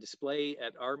years were on display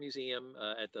at our museum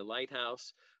at the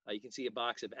Lighthouse. You can see a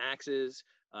box of axes.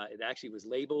 It actually was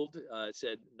labeled. It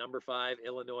said number 5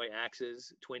 Illinois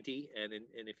axes 20. And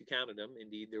if you counted them,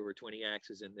 indeed, there were 20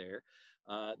 axes in there.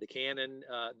 The cannon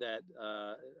that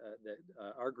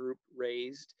our group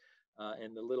raised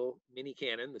and the little mini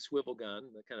cannon, the swivel gun,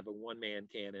 the kind of a one-man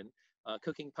cannon,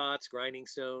 cooking pots, grinding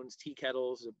stones, tea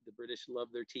kettles. The British love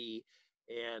their tea.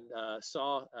 And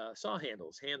saw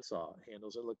handles, hand saw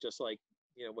handles that look just like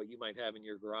what you might have in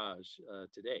your garage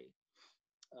today.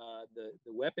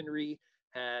 The weaponry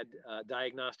had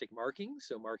diagnostic markings,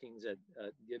 so markings that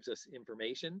gives us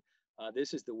information.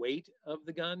 This is the weight of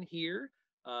the gun here.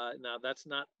 Now that's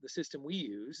not the system we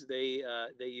use. They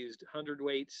used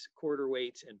hundredweights, quarter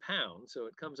weights, and pounds, so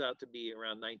it comes out to be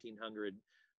around 1900.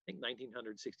 I think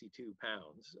 1962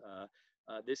 pounds.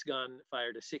 This gun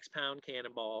fired a 6-pound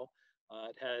cannonball.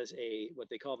 It has what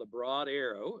they call the broad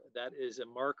arrow. That is a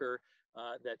marker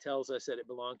that tells us that it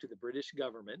belonged to the British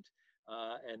government.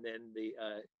 And then the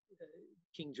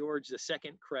King George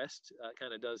II crest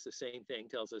kind of does the same thing,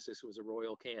 tells us this was a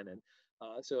royal cannon.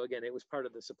 So again, it was part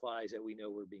of the supplies that we know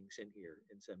were being sent here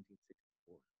in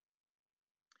 1764.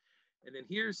 And then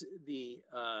here's the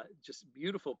just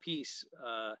beautiful piece,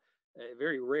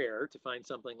 very rare to find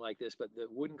something like this, but the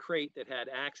wooden crate that had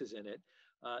axes in it.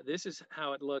 This is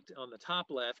how it looked on the top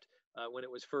left when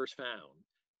it was first found.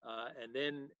 And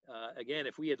then again,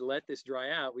 if we had let this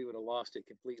dry out, we would have lost it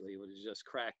completely. It would have just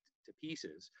cracked to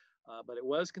pieces. But it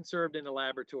was conserved in a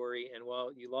laboratory. And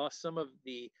while you lost some of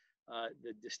the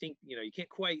distinct, you can't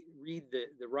quite read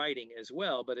the writing as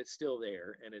well, but it's still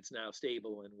there and it's now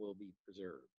stable and will be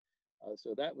preserved.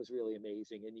 So that was really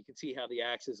amazing. And you can see how the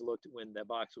axes looked when the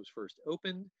box was first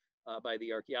opened by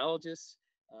the archaeologists.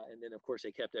 And then, of course,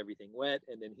 they kept everything wet.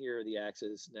 And then here are the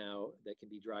axes now that can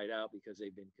be dried out because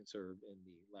they've been conserved in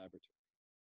the laboratory.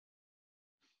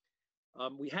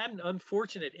 We had an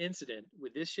unfortunate incident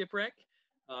with this shipwreck.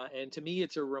 And to me,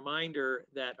 it's a reminder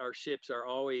that our ships are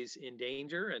always in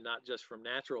danger and not just from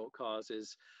natural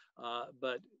causes.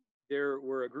 But there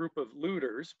were a group of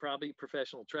looters, probably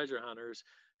professional treasure hunters,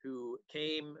 who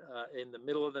came in the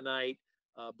middle of the night,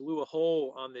 blew a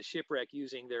hole on the shipwreck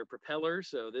using their propellers.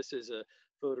 So this is a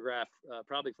photograph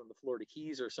probably from the Florida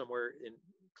Keys or somewhere in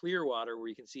clear water where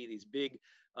you can see these big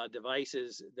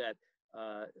devices that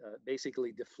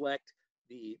basically deflect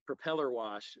the propeller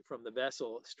wash from the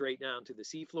vessel straight down to the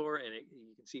seafloor. And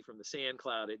you can see from the sand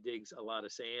cloud, it digs a lot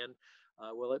of sand.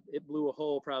 Well, it blew a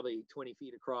hole probably 20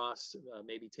 feet across,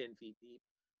 maybe 10 feet deep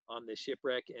on the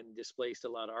shipwreck and displaced a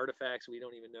lot of artifacts. We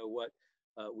don't even know what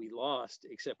we lost,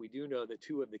 except we do know that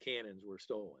 2 of the cannons were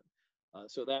stolen.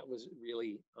 So that was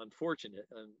really unfortunate,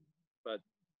 but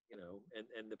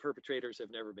and the perpetrators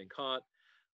have never been caught.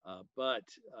 But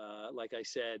like I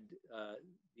said,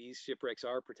 these shipwrecks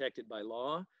are protected by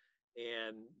law,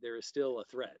 and there is still a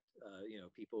threat.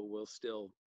 People will still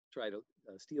try to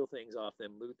steal things off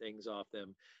them, loot things off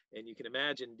them. And you can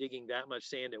imagine digging that much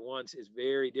sand at once is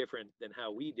very different than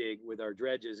how we dig with our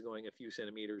dredges going a few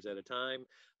centimeters at a time.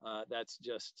 That's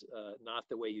just not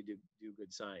the way you do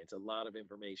good science. A lot of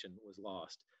information was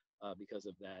lost because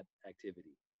of that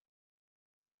activity.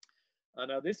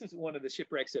 Now, this is one of the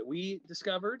shipwrecks that we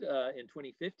discovered in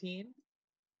 2015.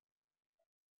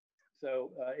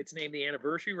 So it's named the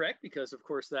Anniversary Wreck because, of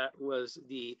course, that was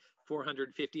the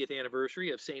 450th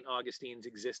anniversary of St. Augustine's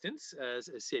existence as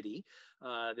a city.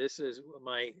 This is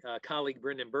my colleague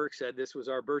Brendan Burke said this was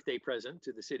our birthday present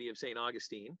to the city of St.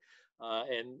 Augustine,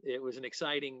 and it was an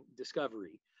exciting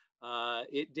discovery.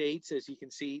 It dates, as you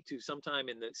can see, to sometime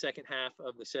in the second half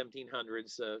of the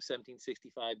 1700s,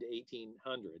 1765 to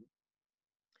 1800.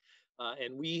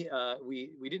 And we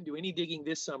didn't do any digging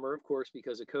this summer, of course,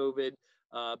 because of COVID,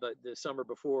 but the summer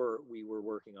before we were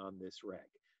working on this wreck.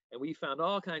 And we found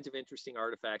all kinds of interesting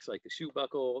artifacts like the shoe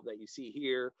buckle that you see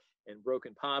here and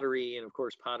broken pottery. And of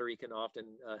course, pottery can often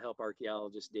help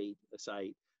archaeologists date a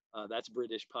site. That's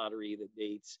British pottery that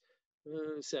dates.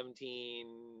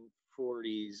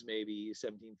 1740s, maybe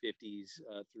 1750s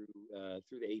through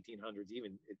the 1800s.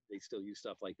 Even they still use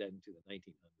stuff like that into the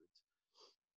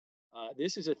 1900s.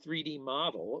 This is a 3D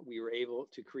model we were able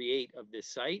to create of this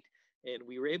site. And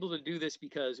we were able to do this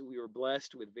because we were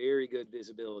blessed with very good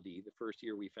visibility the first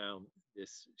year we found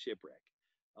this shipwreck,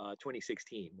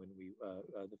 2016, when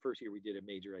the first year we did a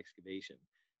major excavation.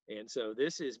 And so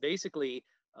this is basically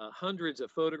hundreds of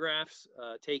photographs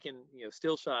taken,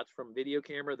 still shots from video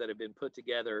camera that have been put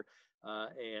together.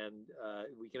 And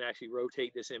we can actually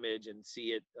rotate this image and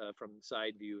see it from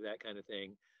side view, that kind of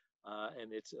thing.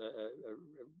 And it's a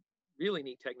really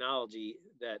neat technology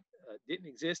that didn't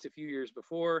exist a few years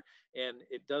before, and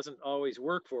it doesn't always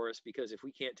work for us because if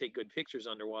we can't take good pictures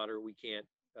underwater, we can't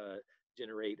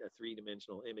generate a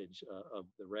three-dimensional image of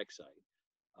the wreck site.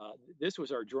 This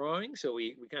was our drawing, so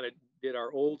we kind of did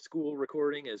our old school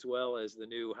recording as well as the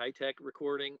new high-tech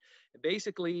recording. And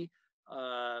basically,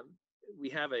 we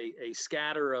have a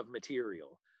scatter of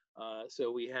material.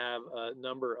 So we have a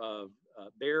number of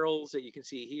barrels that you can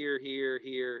see here, here,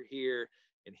 here, here,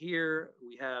 and here.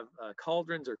 We have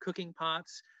cauldrons or cooking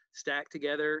pots stacked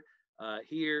together.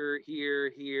 Here,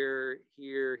 here, here,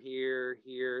 here, here,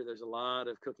 here. There's a lot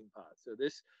of cooking pots. So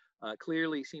this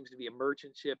clearly seems to be a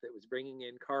merchant ship that was bringing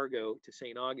in cargo to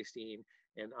St. Augustine,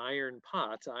 and iron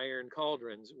pots, iron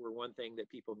cauldrons were one thing that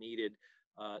people needed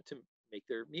to make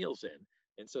their meals in.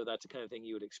 And so that's the kind of thing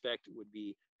you would expect would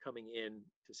be coming in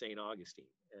to St. Augustine.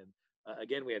 And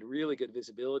again, we had really good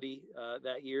visibility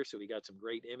that year, so we got some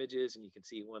great images, and you can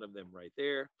see one of them right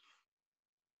there.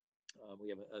 We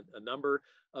have a number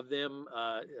of them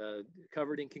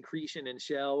covered in concretion and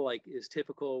shell, like is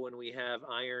typical when we have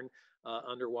iron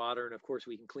underwater, and of course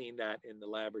we can clean that in the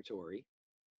laboratory.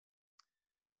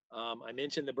 I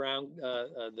mentioned the brown,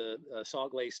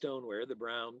 salt glaze stoneware, the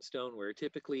brown stoneware,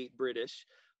 typically British,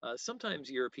 sometimes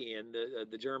European.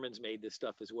 The Germans made this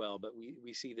stuff as well, but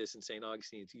we see this in St.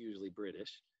 Augustine. It's usually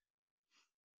British.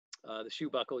 The shoe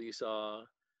buckle you saw,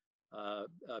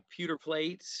 pewter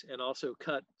plates, and also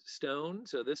cut stone.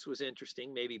 So this was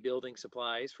interesting, maybe building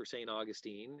supplies for St.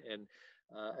 Augustine. And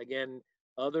again,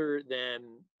 other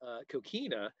than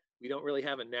coquina, we don't really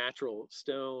have a natural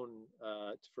stone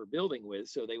for building with,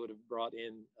 so they would have brought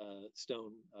in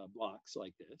stone blocks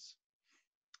like this.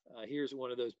 Here's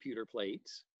one of those pewter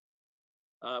plates.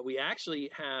 We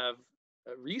actually have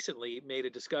recently made a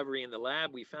discovery in the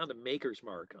lab. We found a maker's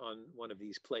mark on one of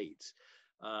these plates.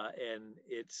 And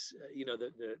it's,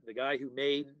 the guy who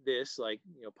made this, like,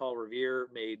 Paul Revere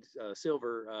made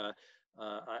silver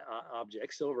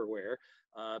objects, silverware.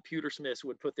 Pewtersmiths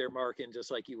would put their mark in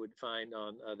just like you would find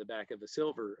on the back of a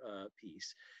silver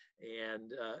piece.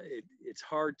 And it's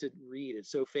hard to read.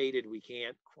 It's so faded, we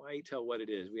can't quite tell what it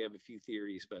is. We have a few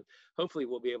theories, but hopefully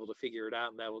we'll be able to figure it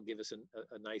out, and that will give us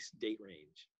a nice date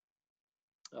range.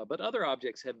 But other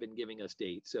objects have been giving us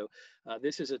dates. So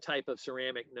this is a type of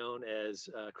ceramic known as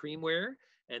creamware,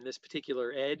 and this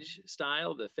particular edge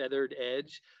style, the feathered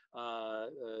edge,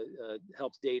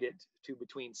 helps date it to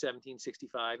between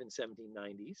 1765 and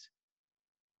 1790s.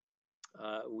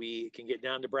 We can get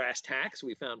down to brass tacks.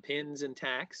 We found pins and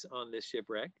tacks on this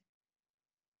shipwreck.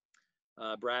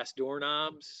 Brass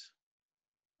doorknobs.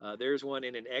 There's one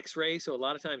in an X-ray. So a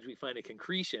lot of times we find a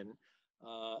concretion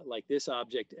like this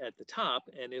object at the top,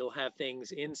 and it'll have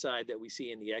things inside that we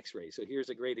see in the X-ray. So here's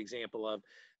a great example of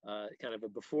kind of a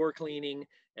before cleaning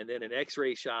and then an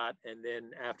X-ray shot. And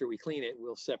then after we clean it,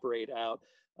 we'll separate out.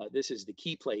 This is the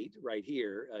key plate right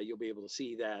here. You'll be able to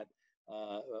see that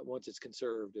once it's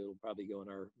conserved, it'll probably go in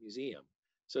our museum.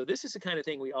 So this is the kind of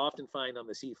thing we often find on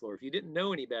the seafloor. If you didn't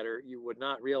know any better, you would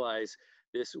not realize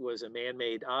this was a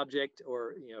man-made object,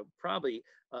 or probably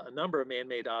a number of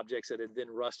man-made objects that had then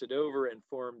rusted over and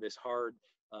formed this hard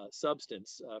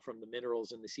substance from the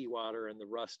minerals in the seawater and the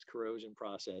rust corrosion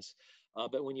process.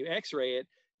 But when you X-ray it,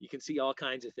 you can see all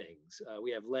kinds of things.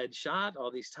 We have lead shot,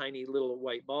 all these tiny little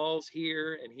white balls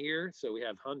here and here. So we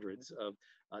have hundreds of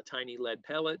tiny lead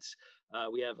pellets.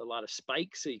 We have a lot of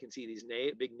spikes, so you can see these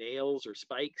big nails or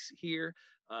spikes here.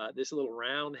 This little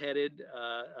round-headed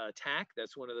tack,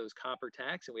 that's one of those copper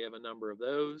tacks, and we have a number of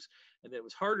those. And then it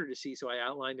was harder to see, so I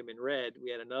outlined them in red.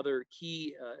 We had another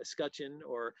key escutcheon,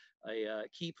 or a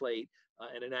key plate,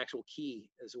 and an actual key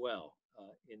as well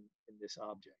in this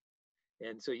object.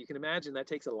 And so you can imagine that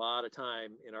takes a lot of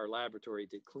time in our laboratory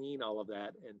to clean all of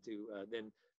that and to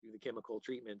then do the chemical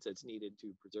treatments that's needed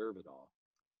to preserve it all.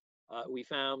 We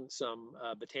found some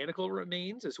botanical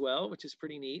remains as well, which is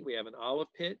pretty neat. We have an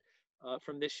olive pit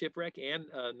from this shipwreck and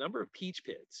a number of peach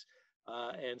pits.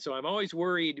 And so I'm always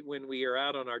worried when we are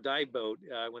out on our dive boat,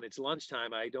 when it's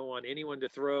lunchtime. I don't want anyone to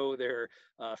throw their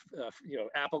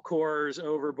apple cores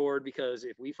overboard, because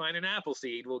if we find an apple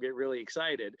seed, we'll get really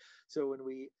excited. So when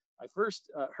I first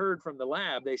heard from the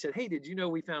lab, they said, hey, did you know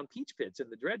we found peach pits in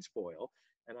the dredge spoil?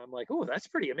 And I'm like, oh, that's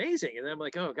pretty amazing. And then I'm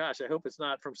like, oh gosh, I hope it's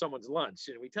not from someone's lunch.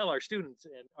 And we tell our students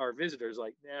and our visitors,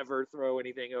 like, never throw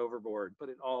anything overboard, put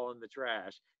it all in the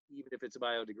trash, even if it's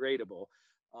biodegradable.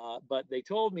 But they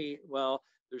told me, well,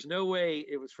 there's no way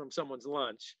it was from someone's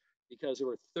lunch, because there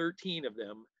were 13 of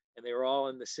them and they were all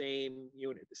in the same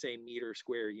unit, the same meter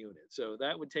square unit. So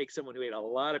that would take someone who ate a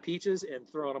lot of peaches and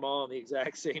throwing them all in the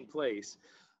exact same place.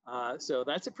 So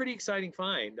that's a pretty exciting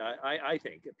find, I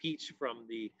think. A peach from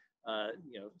the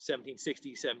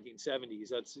 1760s, 1770s.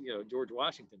 That's George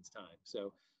Washington's time.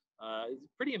 So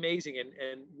it's pretty amazing,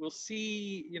 and we'll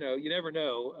see. You never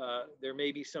know. There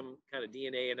may be some kind of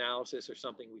DNA analysis or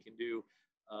something we can do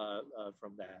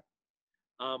from that.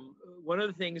 One of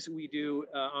the things we do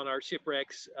on our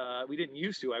shipwrecks, we didn't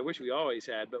used to, I wish we always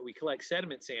had, but we collect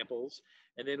sediment samples,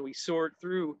 and then we sort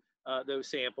through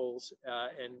those samples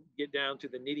and get down to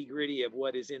the nitty gritty of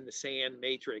what is in the sand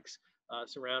matrix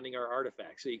surrounding our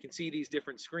artifacts. So you can see these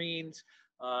different screens.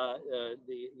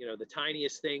 The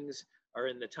tiniest things are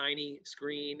in the tiny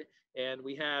screen. And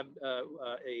we have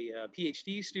a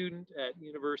Ph.D. student at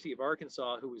University of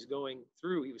Arkansas who was going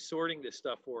through, he was sorting this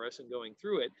stuff for us and going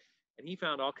through it, and he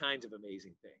found all kinds of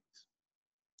amazing things.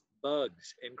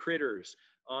 Bugs and critters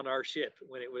on our ship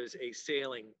when it was a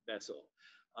sailing vessel.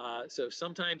 So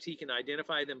sometimes he can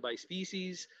identify them by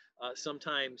species,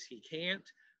 sometimes he can't.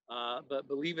 But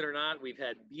believe it or not, we've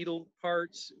had beetle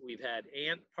parts, we've had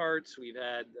ant parts, we've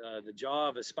had the jaw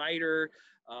of a spider,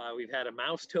 we've had a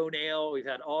mouse toenail, we've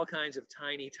had all kinds of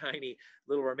tiny, tiny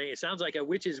little remains. It sounds like a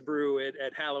witch's brew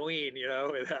at Halloween,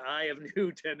 with the Eye of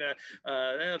Newt and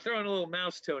throwing a little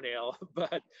mouse toenail.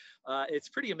 But it's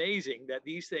pretty amazing that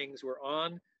these things were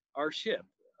on our ship.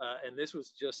 And this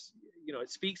was just,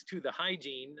 it speaks to the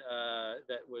hygiene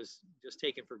that was just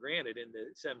taken for granted in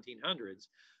the 1700s.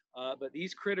 But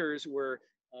these critters were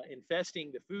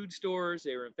infesting the food stores.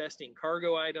 They were infesting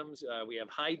cargo items. We have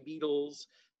hide beetles,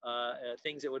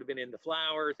 things that would have been in the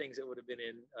flour, things that would have been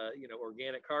in,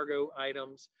 organic cargo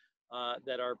items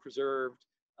that are preserved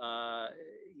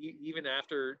even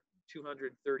after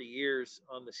 230 years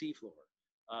on the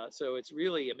seafloor. So it's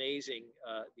really amazing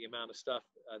the amount of stuff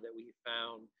that we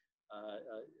found.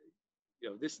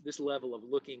 This level of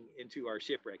looking into our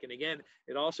shipwreck. And again,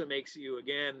 it also makes you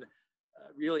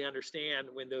really understand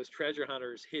when those treasure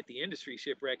hunters hit the industry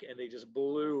shipwreck and they just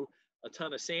blew a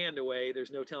ton of sand away. There's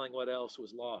no telling what else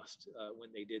was lost when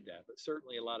they did that. But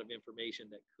certainly a lot of information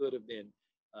that could have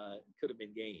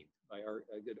been gained by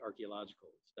a good archaeological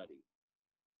study.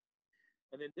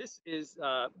 And then this is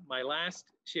my last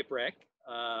shipwreck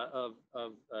of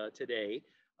today,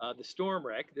 the Storm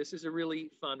Wreck. This is a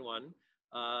really fun one.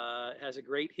 Has a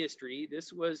great history.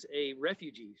 This was a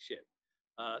refugee ship.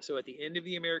 So at the end of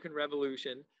the American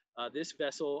Revolution, this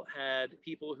vessel had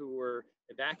people who were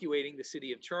evacuating the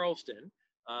city of Charleston.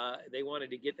 They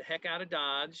wanted to get the heck out of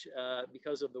Dodge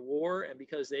because of the war and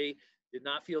because they did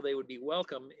not feel they would be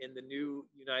welcome in the new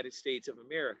United States of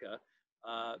America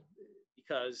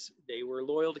because they were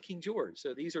loyal to King George.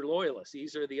 So these are loyalists.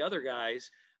 These are the other guys,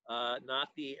 not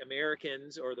the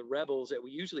Americans or the rebels that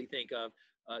we usually think of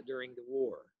during the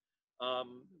war.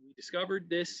 We discovered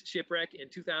this shipwreck in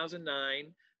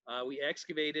 2009. We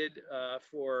excavated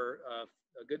for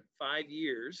a good 5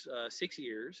 years, 6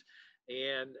 years.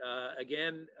 And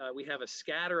again, we have a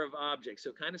scatter of objects,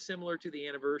 so kind of similar to the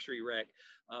anniversary wreck,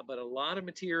 but a lot of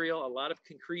material, a lot of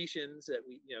concretions that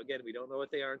we don't know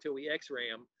what they are until we x-ray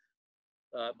them.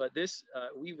 But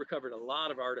we recovered a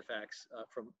lot of artifacts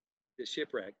from this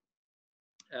shipwreck.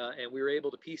 And we were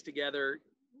able to piece together,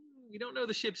 we don't know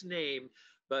the ship's name,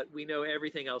 but we know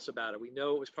everything else about it. We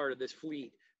know it was part of this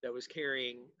fleet that was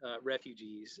carrying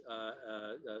refugees,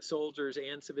 soldiers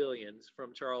and civilians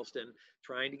from Charleston,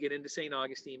 trying to get into St.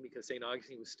 Augustine because St.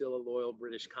 Augustine was still a loyal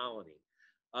British colony.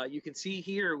 You can see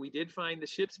here, we did find the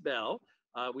ship's bell.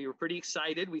 We were pretty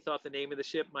excited. We thought the name of the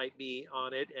ship might be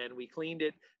on it, and we cleaned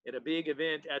it at a big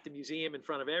event at the museum in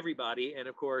front of everybody. And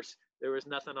of course, there was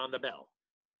nothing on the bell.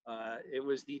 It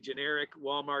was the generic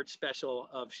Walmart special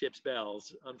of ship's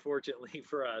bells, unfortunately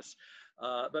for us.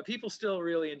 But people still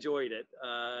really enjoyed it.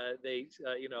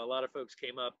 A lot of folks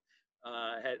came up,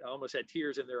 almost had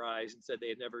tears in their eyes and said they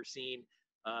had never seen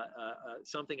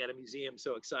something at a museum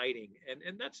so exciting.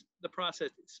 And that's the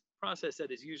process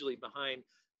that is usually behind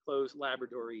closed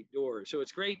laboratory doors. So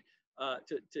it's great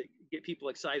to get people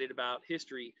excited about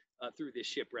history through this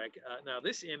shipwreck. Now,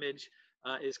 this image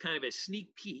is kind of a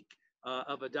sneak peek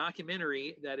of a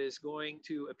documentary that is going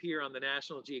to appear on the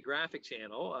National Geographic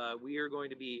Channel. We are going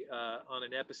to be on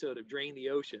an episode of Drain the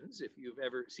Oceans, if you've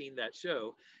ever seen that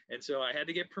show. And so I had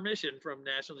to get permission from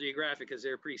National Geographic because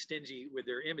they're pretty stingy with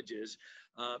their images.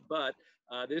 But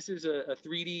this is a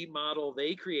 3D model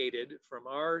they created from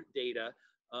our data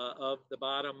of the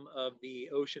bottom of the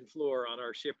ocean floor on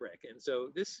our shipwreck. And so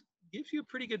this gives you a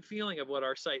pretty good feeling of what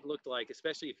our site looked like,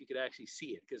 especially if you could actually see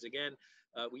it. Because again,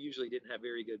 we usually didn't have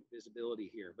very good visibility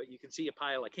here, but you can see a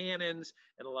pile of cannons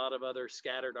and a lot of other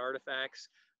scattered artifacts.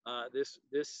 This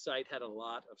site had a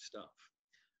lot of stuff.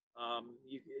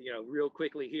 You know, real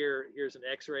quickly here's an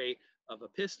X-ray of a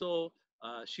pistol,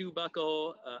 shoe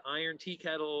buckle, iron tea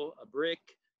kettle, a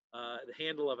brick, the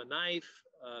handle of a knife,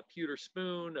 a pewter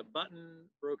spoon, a button,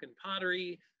 broken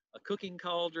pottery, a cooking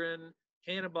cauldron,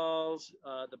 cannonballs,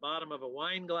 the bottom of a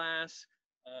wine glass,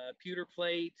 pewter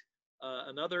plate,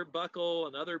 another buckle,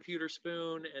 another pewter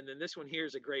spoon, and then this one here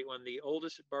is a great one, the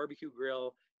oldest barbecue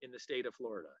grill in the state of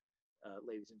Florida,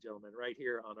 ladies and gentlemen, right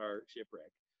here on our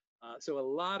shipwreck. So a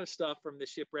lot of stuff from the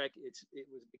shipwreck. It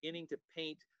was beginning to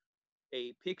paint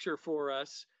a picture for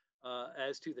us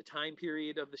as to the time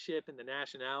period of the ship and the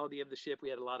nationality of the ship. We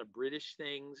had a lot of British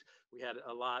things. We had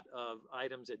a lot of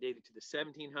items that dated to the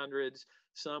 1700s.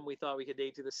 Some we thought we could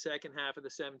date to the second half of the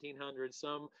 1700s.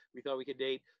 Some we thought we could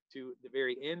date to the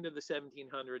very end of the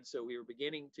 1700s. So we were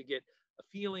beginning to get a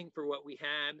feeling for what we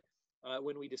had.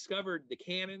 When we discovered the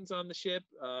cannons on the ship,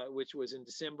 which was in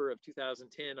December of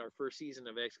 2010, our first season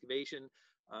of excavation,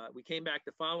 we came back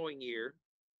the following year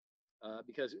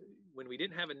because when we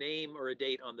didn't have a name or a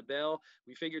date on the bell,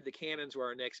 we figured the cannons were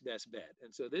our next best bet.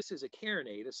 And so this is a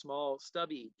carronade, a small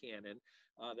stubby cannon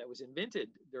that was invented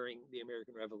during the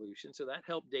American Revolution. So that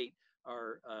helped date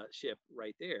our ship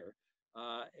right there.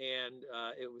 And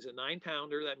it was a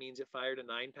 9-pounder. That means it fired a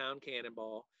 9-pound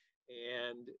cannonball.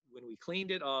 And when we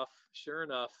cleaned it off, sure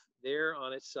enough, there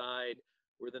on its side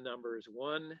were the numbers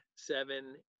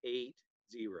 1780,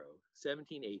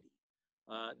 1780.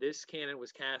 This cannon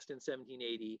was cast in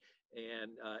 1780,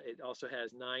 and it also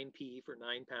has 9P for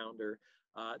 9-pounder.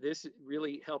 This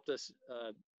really helped us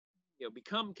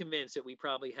become convinced that we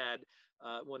probably had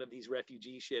one of these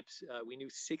refugee ships. We knew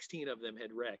 16 of them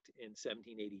had wrecked in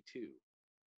 1782.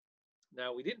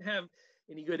 Now, we didn't have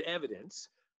any good evidence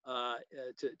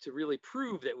to really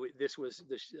prove that this was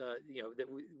that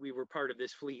we were part of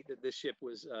this fleet, that this ship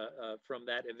was from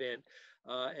that event.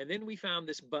 And then we found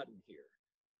this button here.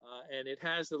 And it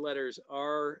has the letters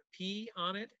RP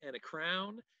on it and a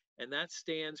crown, and that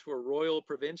stands for Royal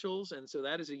Provincials. And so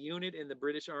that is a unit in the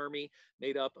British Army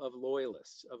made up of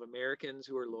loyalists, of Americans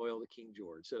who are loyal to King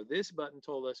George. So this button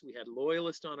told us we had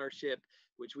loyalists on our ship,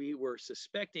 which we were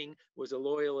suspecting was a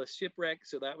loyalist shipwreck.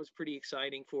 So that was pretty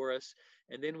exciting for us.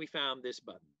 And then we found this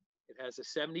button. It has a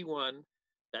 71.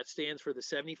 That stands for the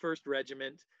 71st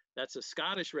Regiment. That's a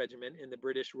Scottish regiment in the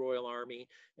British Royal Army.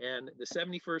 And the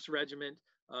 71st Regiment,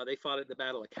 they fought at the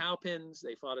Battle of Cowpens.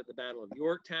 They fought at the Battle of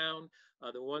Yorktown.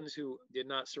 The ones who did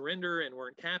not surrender and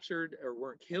weren't captured or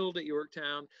weren't killed at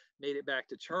Yorktown made it back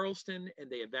to Charleston, and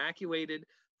they evacuated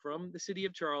from the city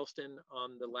of Charleston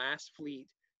on the last fleet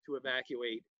to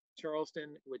evacuate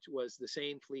Charleston, which was the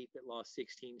same fleet that lost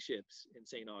 16 ships in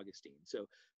St. Augustine. So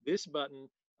this button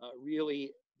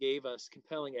really gave us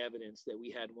compelling evidence that we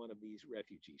had one of these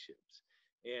refugee ships.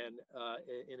 And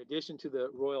in addition to the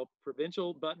Royal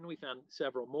Provincial button, we found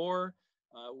several more.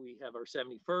 We have our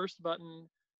 71st button,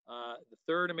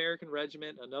 the 3rd American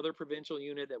Regiment, another provincial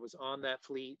unit that was on that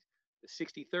fleet. The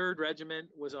 63rd Regiment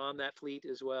was on that fleet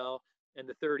as well, and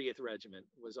the 30th Regiment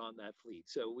was on that fleet.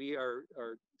 So we are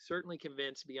certainly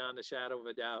convinced beyond a shadow of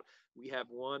a doubt we have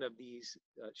one of these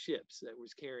ships that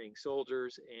was carrying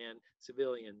soldiers and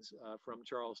civilians from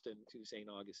Charleston to St.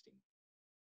 Augustine.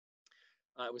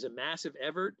 It was a massive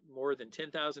effort. More than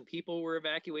 10,000 people were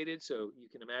evacuated, so you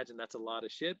can imagine that's a lot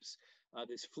of ships.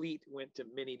 This fleet went to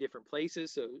many different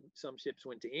places. So some ships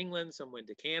went to England, some went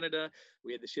to Canada.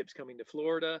 We had the ships coming to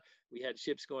Florida. We had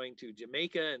ships going to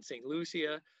Jamaica and St.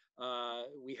 Lucia.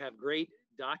 We have great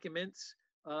documents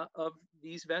of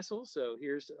these vessels. So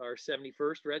here's our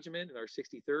 71st Regiment and our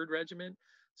 63rd Regiment.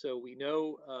 So we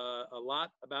know a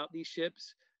lot about these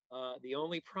ships. The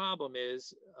only problem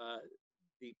is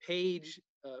the page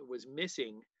was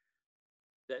missing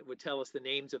that would tell us the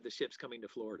names of the ships coming to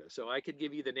Florida. So I could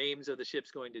give you the names of the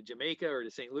ships going to Jamaica or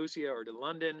to St. Lucia or to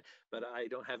London, but I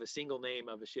don't have a single name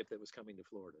of a ship that was coming to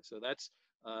Florida. So that's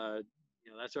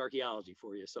that's archaeology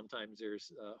for you. Sometimes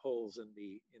there's holes in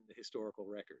the historical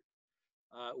record.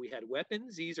 We had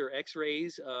weapons. These are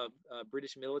X-rays of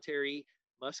British military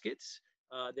muskets.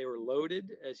 They were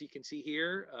loaded, as you can see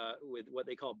here, with what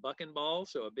they call buck and ball,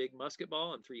 so a big musket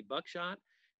ball and 3 buckshot.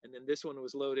 And then this one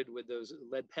was loaded with those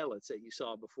lead pellets that you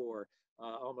saw before,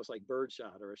 almost like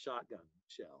birdshot or a shotgun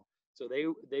shell. So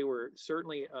they were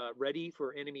certainly ready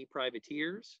for enemy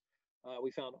privateers.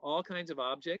 We found all kinds of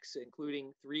objects,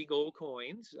 including 3 gold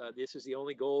coins. This is the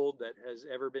only gold that has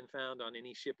ever been found on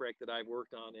any shipwreck that I've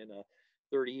worked on in a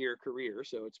 30-year career.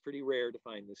 So it's pretty rare to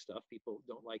find this stuff. People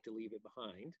don't like to leave it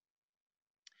behind.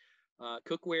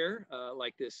 Cookware,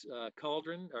 like this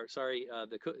cauldron, or sorry,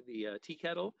 the tea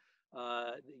kettle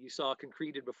that you saw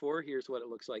concreted before. Here's what it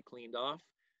looks like cleaned off.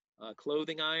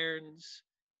 Clothing irons,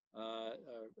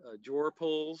 drawer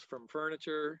pulls from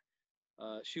furniture,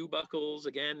 shoe buckles.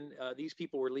 Again, these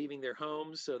people were leaving their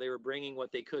homes, so they were bringing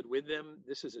what they could with them.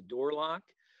 This is a door lock.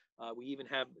 We even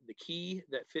have the key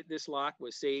that fit this lock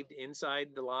was saved inside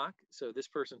the lock. So this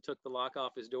person took the lock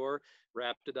off his door,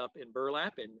 wrapped it up in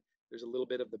burlap, and there's a little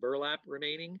bit of the burlap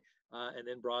remaining, and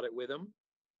then brought it with them.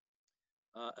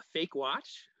 A fake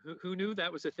watch. Who knew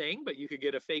that was a thing? But you could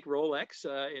get a fake Rolex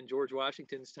in George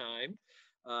Washington's time.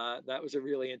 That was a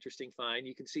really interesting find.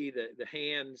 You can see the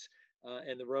hands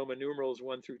and the Roman numerals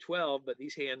 1 through 12, but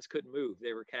these hands couldn't move.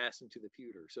 They were cast into the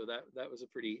pewter. So that was a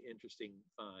pretty interesting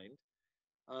find.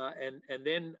 And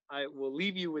then I will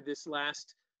leave you with this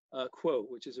last quote,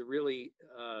 which is a really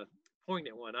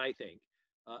poignant one, I think,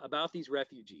 about these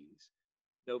refugees.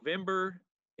 November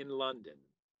in London,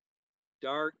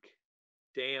 dark,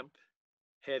 damp,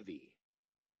 heavy.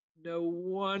 No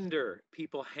wonder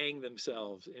people hang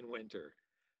themselves in winter.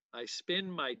 I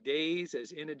spend my days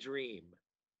as in a dream,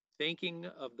 thinking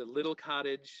of the little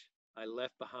cottage I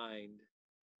left behind.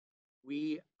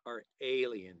 We are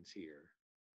aliens here.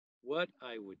 What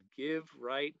I would give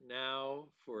right now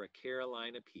for a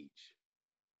Carolina peach.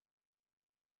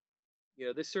 You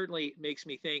know, this certainly makes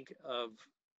me think of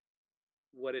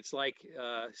what it's like,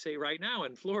 say, right now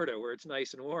in Florida, where it's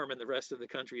nice and warm and the rest of the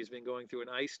country has been going through an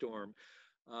ice storm.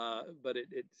 But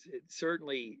it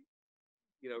certainly,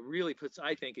 you know, really puts,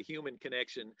 I think, a human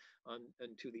connection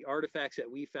onto the artifacts that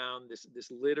we found,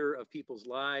 this litter of people's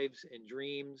lives and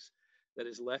dreams that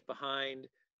is left behind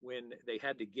when they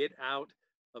had to get out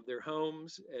of their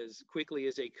homes as quickly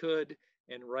as they could.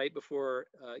 And right before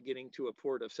getting to a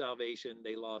port of salvation,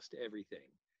 they lost everything.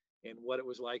 And what it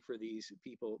was like for these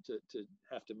people to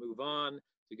have to move on,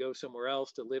 to go somewhere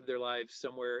else, to live their lives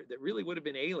somewhere that really would have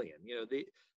been alien. You know,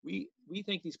 we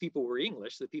think these people were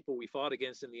English, the people we fought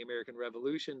against in the American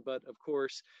Revolution, but of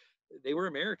course, they were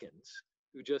Americans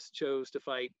who just chose to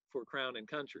fight for crown and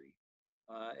country.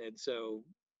 And so,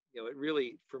 you know, it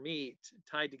really, for me,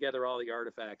 tied together all the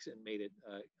artifacts and made it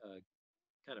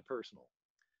kind of personal,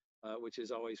 which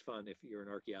is always fun if you're an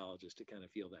archaeologist to kind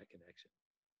of feel that connection.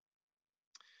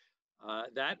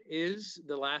 That is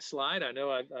the last slide. I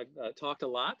know I've talked a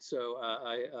lot, so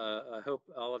I hope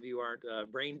all of you aren't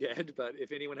brain dead, but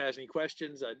if anyone has any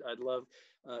questions, I'd love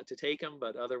to take them,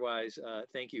 but otherwise,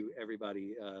 thank you,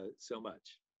 everybody, so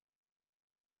much.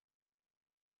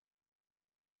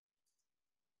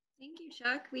 Thank you,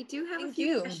 Chuck. We do have a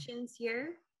few questions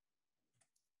here.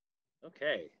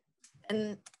 Okay.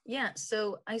 And yeah,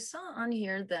 so I saw on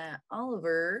here that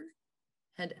Oliver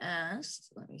had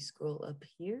asked, let me scroll up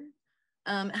here.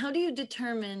 How do you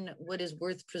determine what is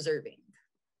worth preserving?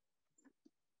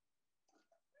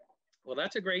 Well,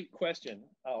 that's a great question,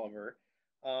 Oliver.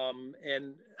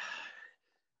 And,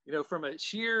 you know, from a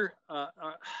sheer,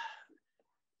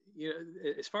 you know,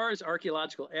 as far as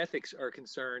archaeological ethics are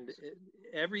concerned,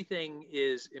 everything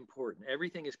is important.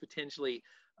 Everything is potentially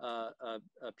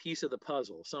a piece of the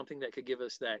puzzle, something that could give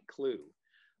us that clue.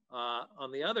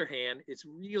 On the other hand, it's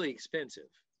really expensive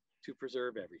to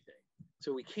preserve everything.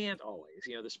 So we can't always,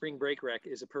 you know, the spring break wreck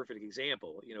is a perfect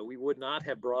example. You know, we would not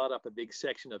have brought up a big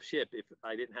section of ship if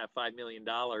I didn't have $5 million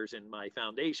in my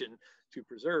foundation to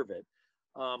preserve it.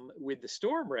 With the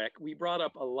storm wreck, we brought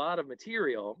up a lot of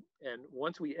material, and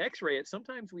once we x-ray it,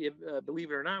 sometimes we have, believe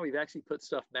it or not, we've actually put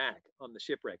stuff back on the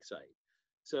shipwreck site.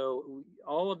 So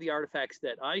all of the artifacts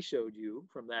that I showed you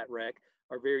from that wreck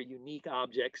are very unique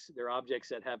objects. They're objects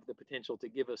that have the potential to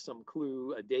give us some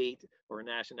clue, a date or a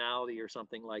nationality or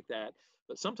something like that.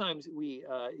 But sometimes we,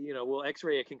 you know, we'll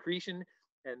x-ray a concretion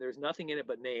and there's nothing in it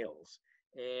but nails.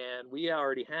 And we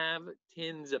already have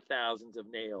tens of thousands of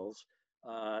nails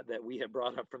that we have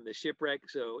brought up from the shipwreck.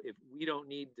 So if we don't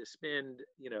need to spend,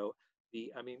 you know,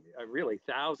 really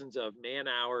thousands of man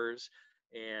hours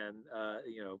and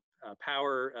you know,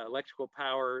 electrical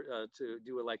power to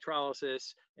do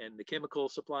electrolysis, and the chemical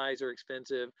supplies are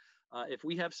expensive. If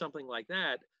we have something like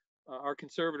that, our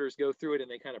conservators go through it and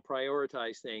they kind of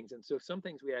prioritize things. And so some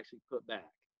things we actually put back.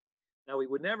 Now, we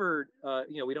would never,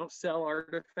 we don't sell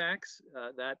artifacts.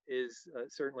 That is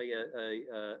certainly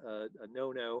a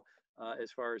no-no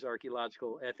as far as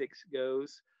archaeological ethics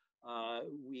goes.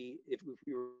 If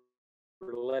we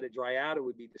were to let it dry out, it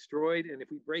would be destroyed. And if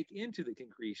we break into the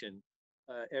concretion,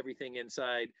 everything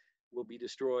inside will be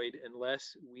destroyed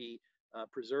unless we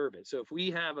preserve it. So if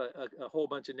we have a whole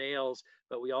bunch of nails,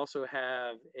 but we also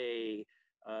have a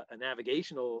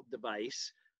navigational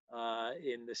device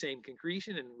in the same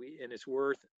concretion, and it's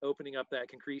worth opening up that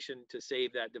concretion to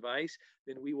save that device,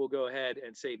 then we will go ahead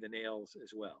and save the nails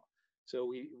as well. So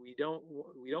we don't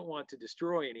want to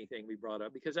destroy anything we brought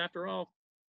up, because after all,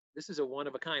 this is a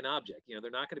one-of-a-kind object.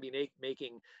 They're not going to be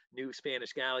making new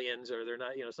Spanish galleons, or they're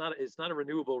not. It's not a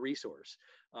renewable resource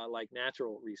like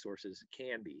natural resources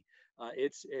can be.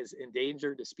 It's as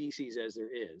endangered a species as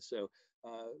there is. So.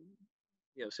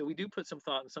 So we do put some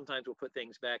thought, and sometimes we'll put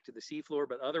things back to the seafloor,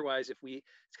 but otherwise, it's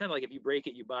kind of like if you break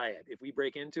it, you buy it. If we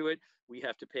break into it, we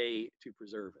have to pay to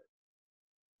preserve it.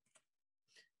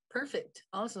 Perfect.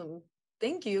 Awesome.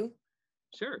 Thank you.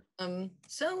 Sure.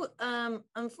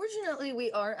 Unfortunately,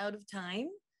 we are out of time,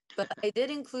 but I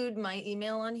did include my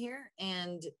email on here,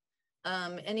 and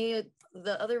any of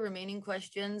the other remaining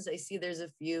questions, I see there's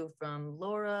a few from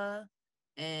Laura,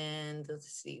 and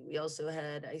let's see, we also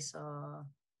I saw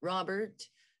Robert.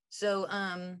 So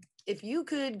if you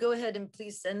could go ahead and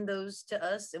please send those to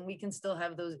us, and we can still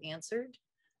have those answered.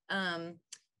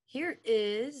 Here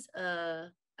is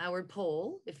our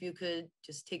poll. If you could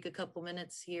just take a couple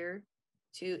minutes here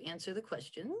to answer the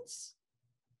questions.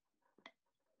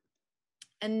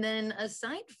 And then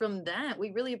aside from that,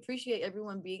 we really appreciate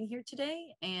everyone being here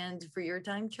today and for your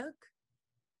time, Chuck.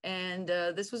 And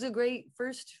this was a great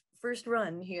first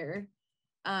run here.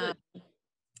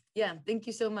 Yeah, thank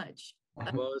you so much.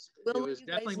 Well, it was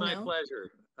definitely my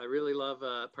pleasure. I really love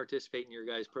participating in your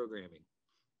guys' programming.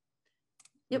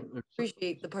 Yep,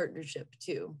 appreciate the partnership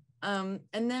too. And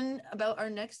then about our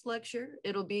next lecture,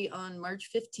 it'll be on March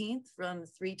 15th from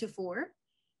 3 to 4.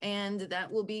 And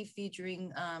that will be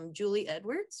featuring Julie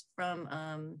Edwards from,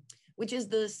 which is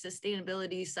the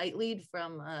sustainability site lead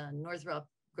from Northrop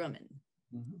Grumman.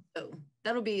 Mm-hmm. So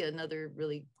that'll be another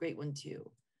really great one too.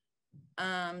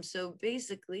 So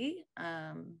basically,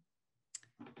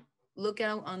 look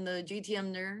out on the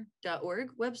gtmner.org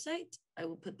website. I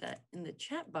will put that in the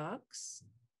chat box.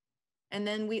 And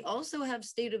then we also have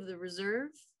State of the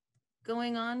Reserve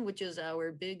going on, which is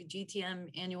our big GTM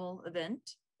annual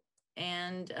event.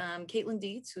 And Caitlin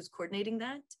Dietz, who's coordinating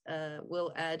that,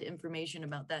 will add information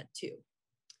about that too.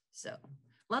 So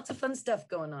lots of fun stuff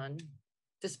going on,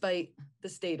 despite the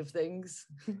state of things.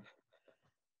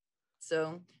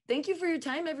 So thank you for your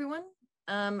time, everyone.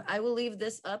 I will leave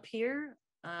this up here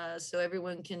so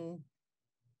everyone can,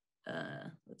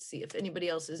 let's see if anybody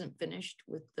else isn't finished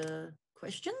with the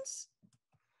questions.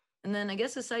 And then I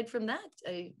guess aside from that,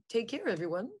 I take care,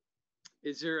 everyone.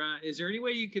 Is there any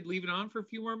way you could leave it on for a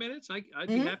few more minutes? I'd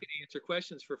be happy to answer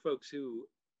questions for folks who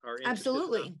are interested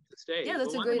Absolutely. to stay. Yeah,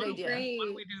 that's a great idea. Why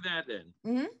don't we do that then?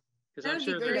 Because I'm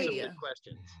sure there's some good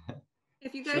questions.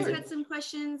 If you guys had some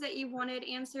questions that you wanted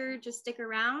answered, just stick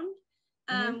around.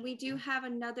 We do have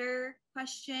another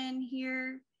question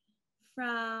here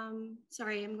from,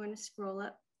 sorry, I'm going to scroll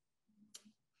up,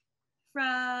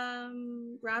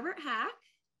 from Robert Hack.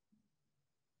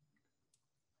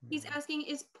 He's asking,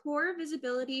 is poor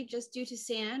visibility just due to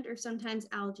sand or sometimes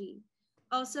algae?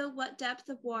 Also, what depth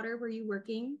of water were you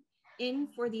working in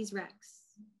for these wrecks?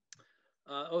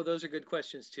 Those are good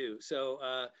questions too. So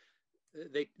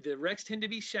the wrecks tend to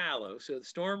be shallow. So the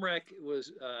storm wreck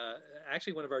was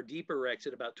actually one of our deeper wrecks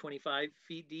at about 25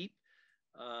 feet deep.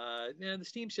 And the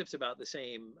steamship's about the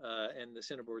same, and the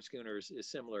centerboard schooners is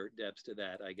similar depths to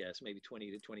that, I guess, maybe 20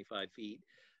 to 25 feet.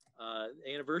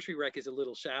 The anniversary wreck is a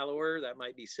little shallower. That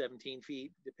might be 17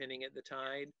 feet, depending at the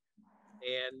tide.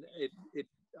 And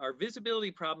our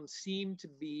visibility problems seem to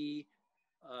be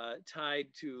tied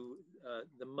to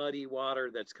the muddy water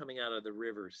that's coming out of the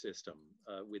river system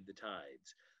with the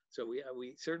tides. So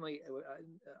we certainly,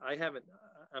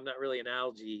 I'm not really an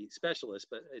algae specialist,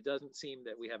 but it doesn't seem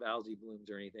that we have algae blooms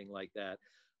or anything like that.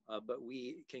 But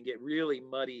we can get really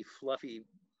muddy, fluffy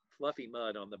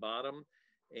mud on the bottom.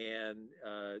 And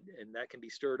that can be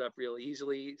stirred up real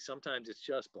easily. Sometimes it's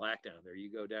just black down there.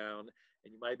 You go down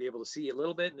and you might be able to see a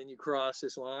little bit, and then you cross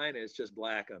this line and it's just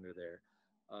black under there.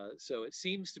 So it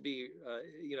seems to be,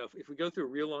 if we go through a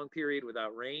real long period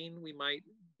without rain, we might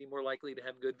be more likely to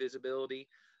have good visibility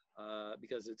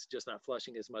because it's just not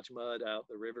flushing as much mud out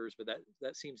the rivers, but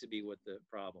that seems to be what the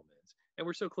problem is. And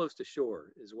we're so close to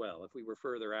shore as well. If we were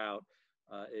further out,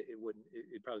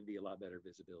 it'd probably be a lot better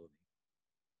visibility.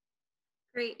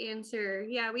 Great answer.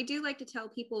 Yeah, we do like to tell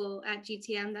people at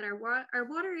GTM that our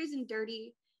water isn't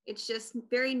dirty. It's just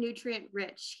very nutrient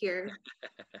rich here.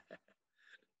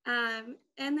 And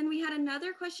then we had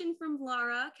another question from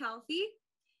Laura Calfee.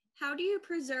 How do you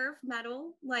preserve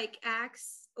metal like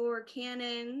axe or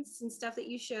cannons and stuff that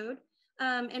you showed?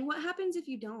 And what happens if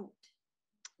you don't?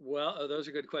 Well, those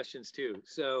are good questions too.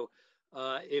 So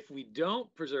if we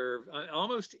don't preserve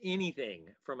almost anything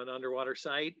from an underwater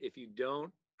site, if you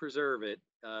don't preserve it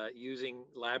using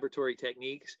laboratory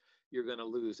techniques, you're going to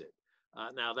lose it.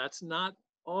 Now, that's not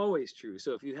always true.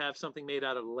 So if you have something made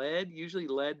out of lead, usually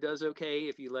lead does okay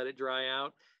if you let it dry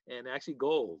out. And actually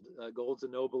gold, gold's the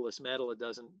noblest metal. It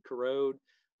doesn't corrode.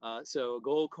 So a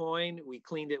gold coin, we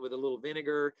cleaned it with a little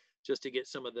vinegar just to get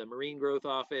some of the marine growth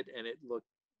off it, and it looked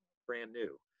brand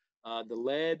new. The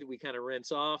lead we kind of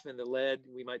rinse off, and the lead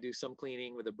we might do some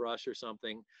cleaning with a brush or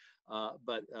something.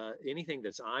 But anything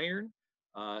that's iron,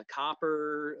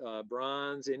 copper,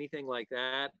 bronze, anything like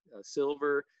that,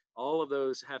 silver, all of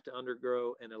those have to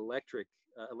undergo an electric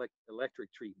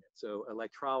treatment. So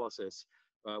electrolysis,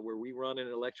 where we run an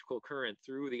electrical current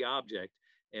through the object,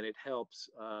 and it helps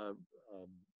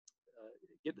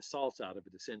get the salts out of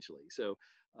it essentially. So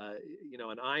you know,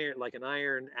 an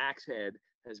iron axe head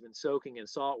has been soaking in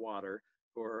salt water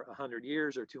for 100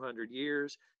 years or 200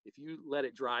 years. If you let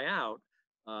it dry out,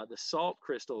 the salt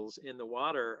crystals in the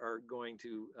water are going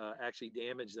to actually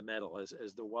damage the metal.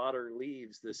 As the water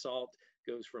leaves, the salt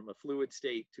goes from a fluid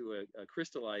state to a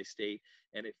crystallized state,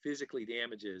 and it physically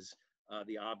damages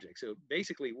the object. So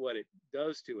basically what it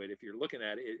does to it, if you're looking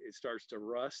at it, it starts to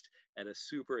rust at a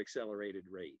super accelerated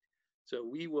rate. So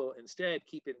we will instead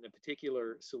keep it in a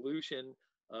particular solution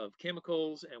of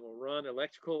chemicals, and we'll run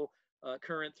electrical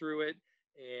current through it,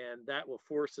 and that will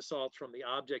force the salts from the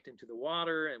object into the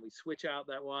water, and we switch out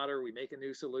that water, we make a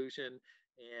new solution.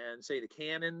 And say the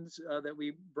cannons that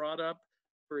we brought up,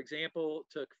 for example,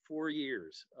 took 4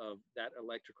 years of that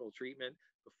electrical treatment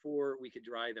before we could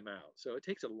dry them out. So it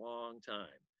takes a long time.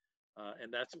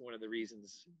 And that's one of the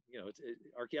reasons, you know,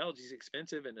 archaeology is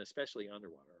expensive, and especially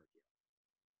underwater archaeology.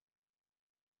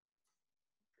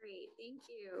 Great, thank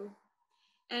you.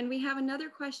 And we have another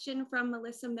question from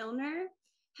Melissa Milner.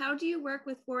 How do you work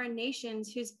with foreign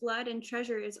nations whose blood and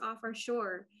treasure is off our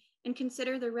shore and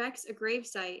consider the wrecks a grave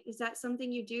site? Is that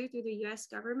something you do through the US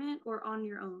government or on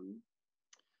your own?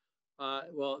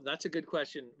 Well, that's a good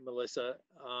question, Melissa.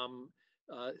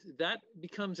 That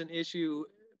becomes an issue,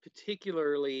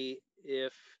 particularly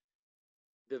if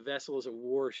the vessel is a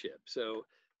warship. So,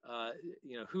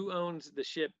 you know, who owns the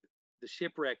ship? The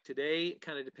shipwreck today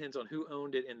kind of depends on who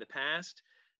owned it in the past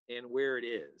and where it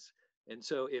is. And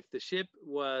so if the ship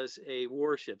was a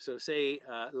warship, so say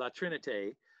La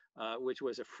Trinité, which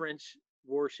was a French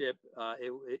warship,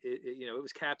 you know, it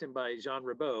was captained by Jean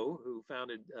Ribault, who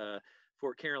founded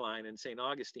Fort Caroline in St.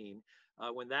 Augustine.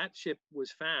 When that ship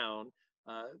was found,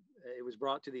 it was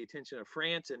brought to the attention of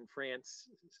France, and France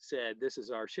said, this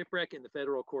is our shipwreck, and the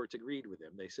federal courts agreed with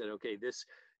them. They said, okay,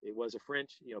 it was a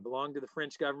French, you know, belonged to the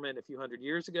French government a few hundred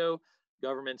years ago.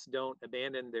 Governments don't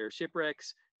abandon their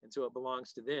shipwrecks, and so it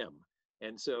belongs to them.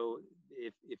 And so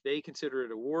if they consider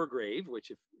it a war grave,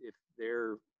 which if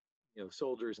their, you know,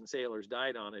 soldiers and sailors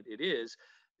died on it, it is,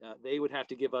 they would have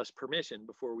to give us permission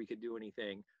before we could do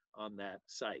anything on that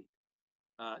site.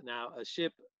 Now, a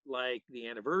ship like the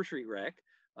Anniversary wreck,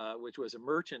 which was a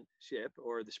merchant ship,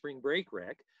 or the Spring Break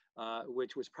wreck,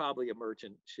 which was probably a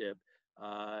merchant ship,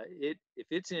 if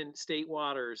it's in state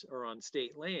waters or on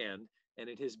state land, and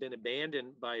it has been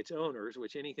abandoned by its owners,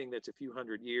 which anything that's a few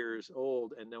hundred years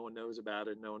old and no one knows about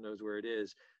it, no one knows where it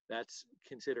is, that's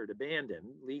considered abandoned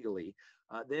legally,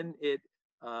 then it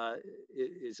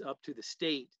is up to the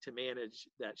state to manage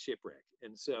that shipwreck.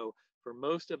 And so for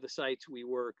most of the sites we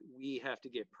work, we have to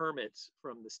get permits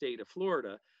from the state of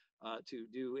Florida to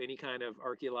do any kind of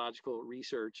archaeological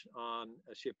research on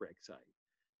a shipwreck site.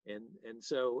 And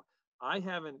so I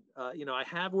haven't, you know, I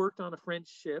have worked on a French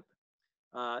ship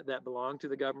that belonged to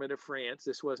the government of France.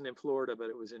 This wasn't in Florida, but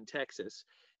it was in Texas.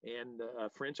 And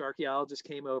French archaeologists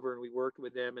came over, and we worked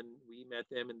with them, and we met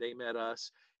them, and they met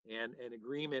us. And an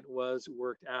agreement was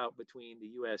worked out between the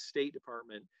US State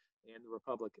Department and the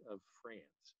Republic of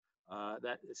France.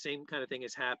 That same kind of thing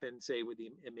has happened, say, with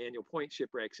the Emmanuel Point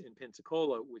shipwrecks in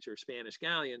Pensacola, which are Spanish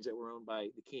galleons that were owned by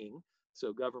the king,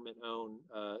 so government-owned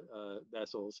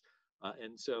vessels.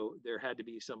 And so there had to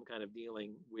be some kind of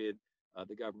dealing with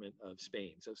the government of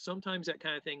Spain. So sometimes that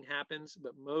kind of thing happens,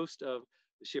 but most of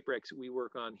the shipwrecks we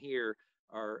work on here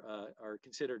are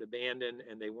considered abandoned,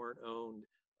 and they weren't owned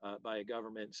by a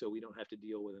government, so we don't have to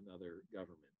deal with another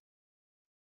government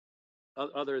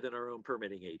other than our own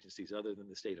permitting agencies, other than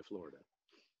the state of Florida.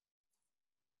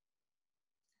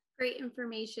 Great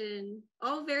information.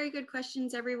 All very good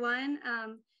questions, everyone.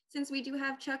 Since we do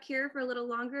have Chuck here for a little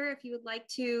longer, if you would like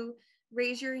to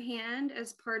raise your hand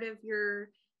as part of your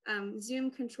Zoom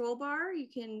control bar, you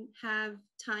can have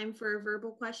time for a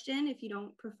verbal question if you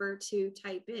don't prefer to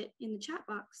type it in the chat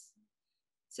box.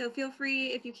 So feel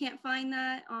free, if you can't find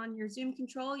that on your Zoom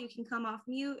control, you can come off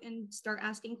mute and start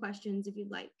asking questions if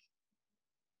you'd like.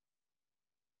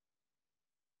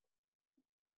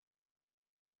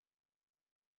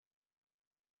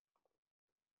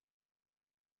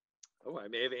 Oh, I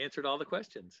may have answered all the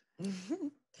questions.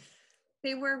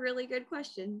 They were really good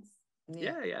questions.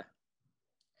 Yeah.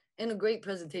 And a great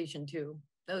presentation too.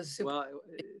 That was super. Well,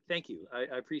 thank you. I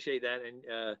appreciate that.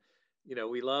 And, you know,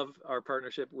 we love our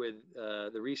partnership with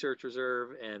the Research Reserve,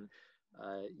 and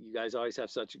you guys always have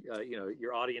such, you know,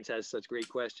 your audience has such great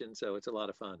questions. So it's a lot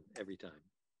of fun every time.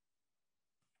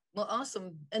 Well,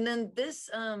 awesome. And then this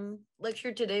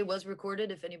lecture today was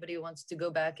recorded if anybody wants to go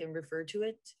back and refer to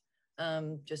it,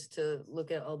 just to look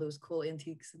at all those cool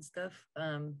antiques and stuff.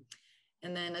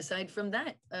 And then aside from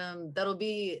that,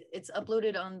 it's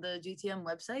uploaded on the GTM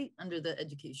website under the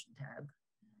education tab.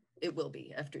 It will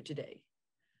be after today.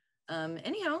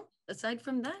 Anyhow, aside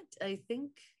from that, I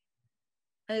think,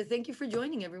 thank you for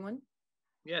joining, everyone.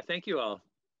 Yeah, thank you all.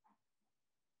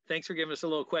 Thanks for giving us a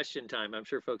little question time. I'm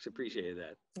sure folks appreciated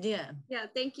that. Yeah. Yeah,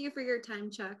 thank you for your time,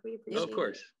 Chuck. We appreciate it. Of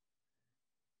course.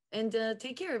 And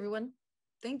take care, everyone.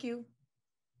 Thank you.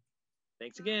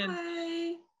 Thanks again.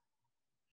 Bye.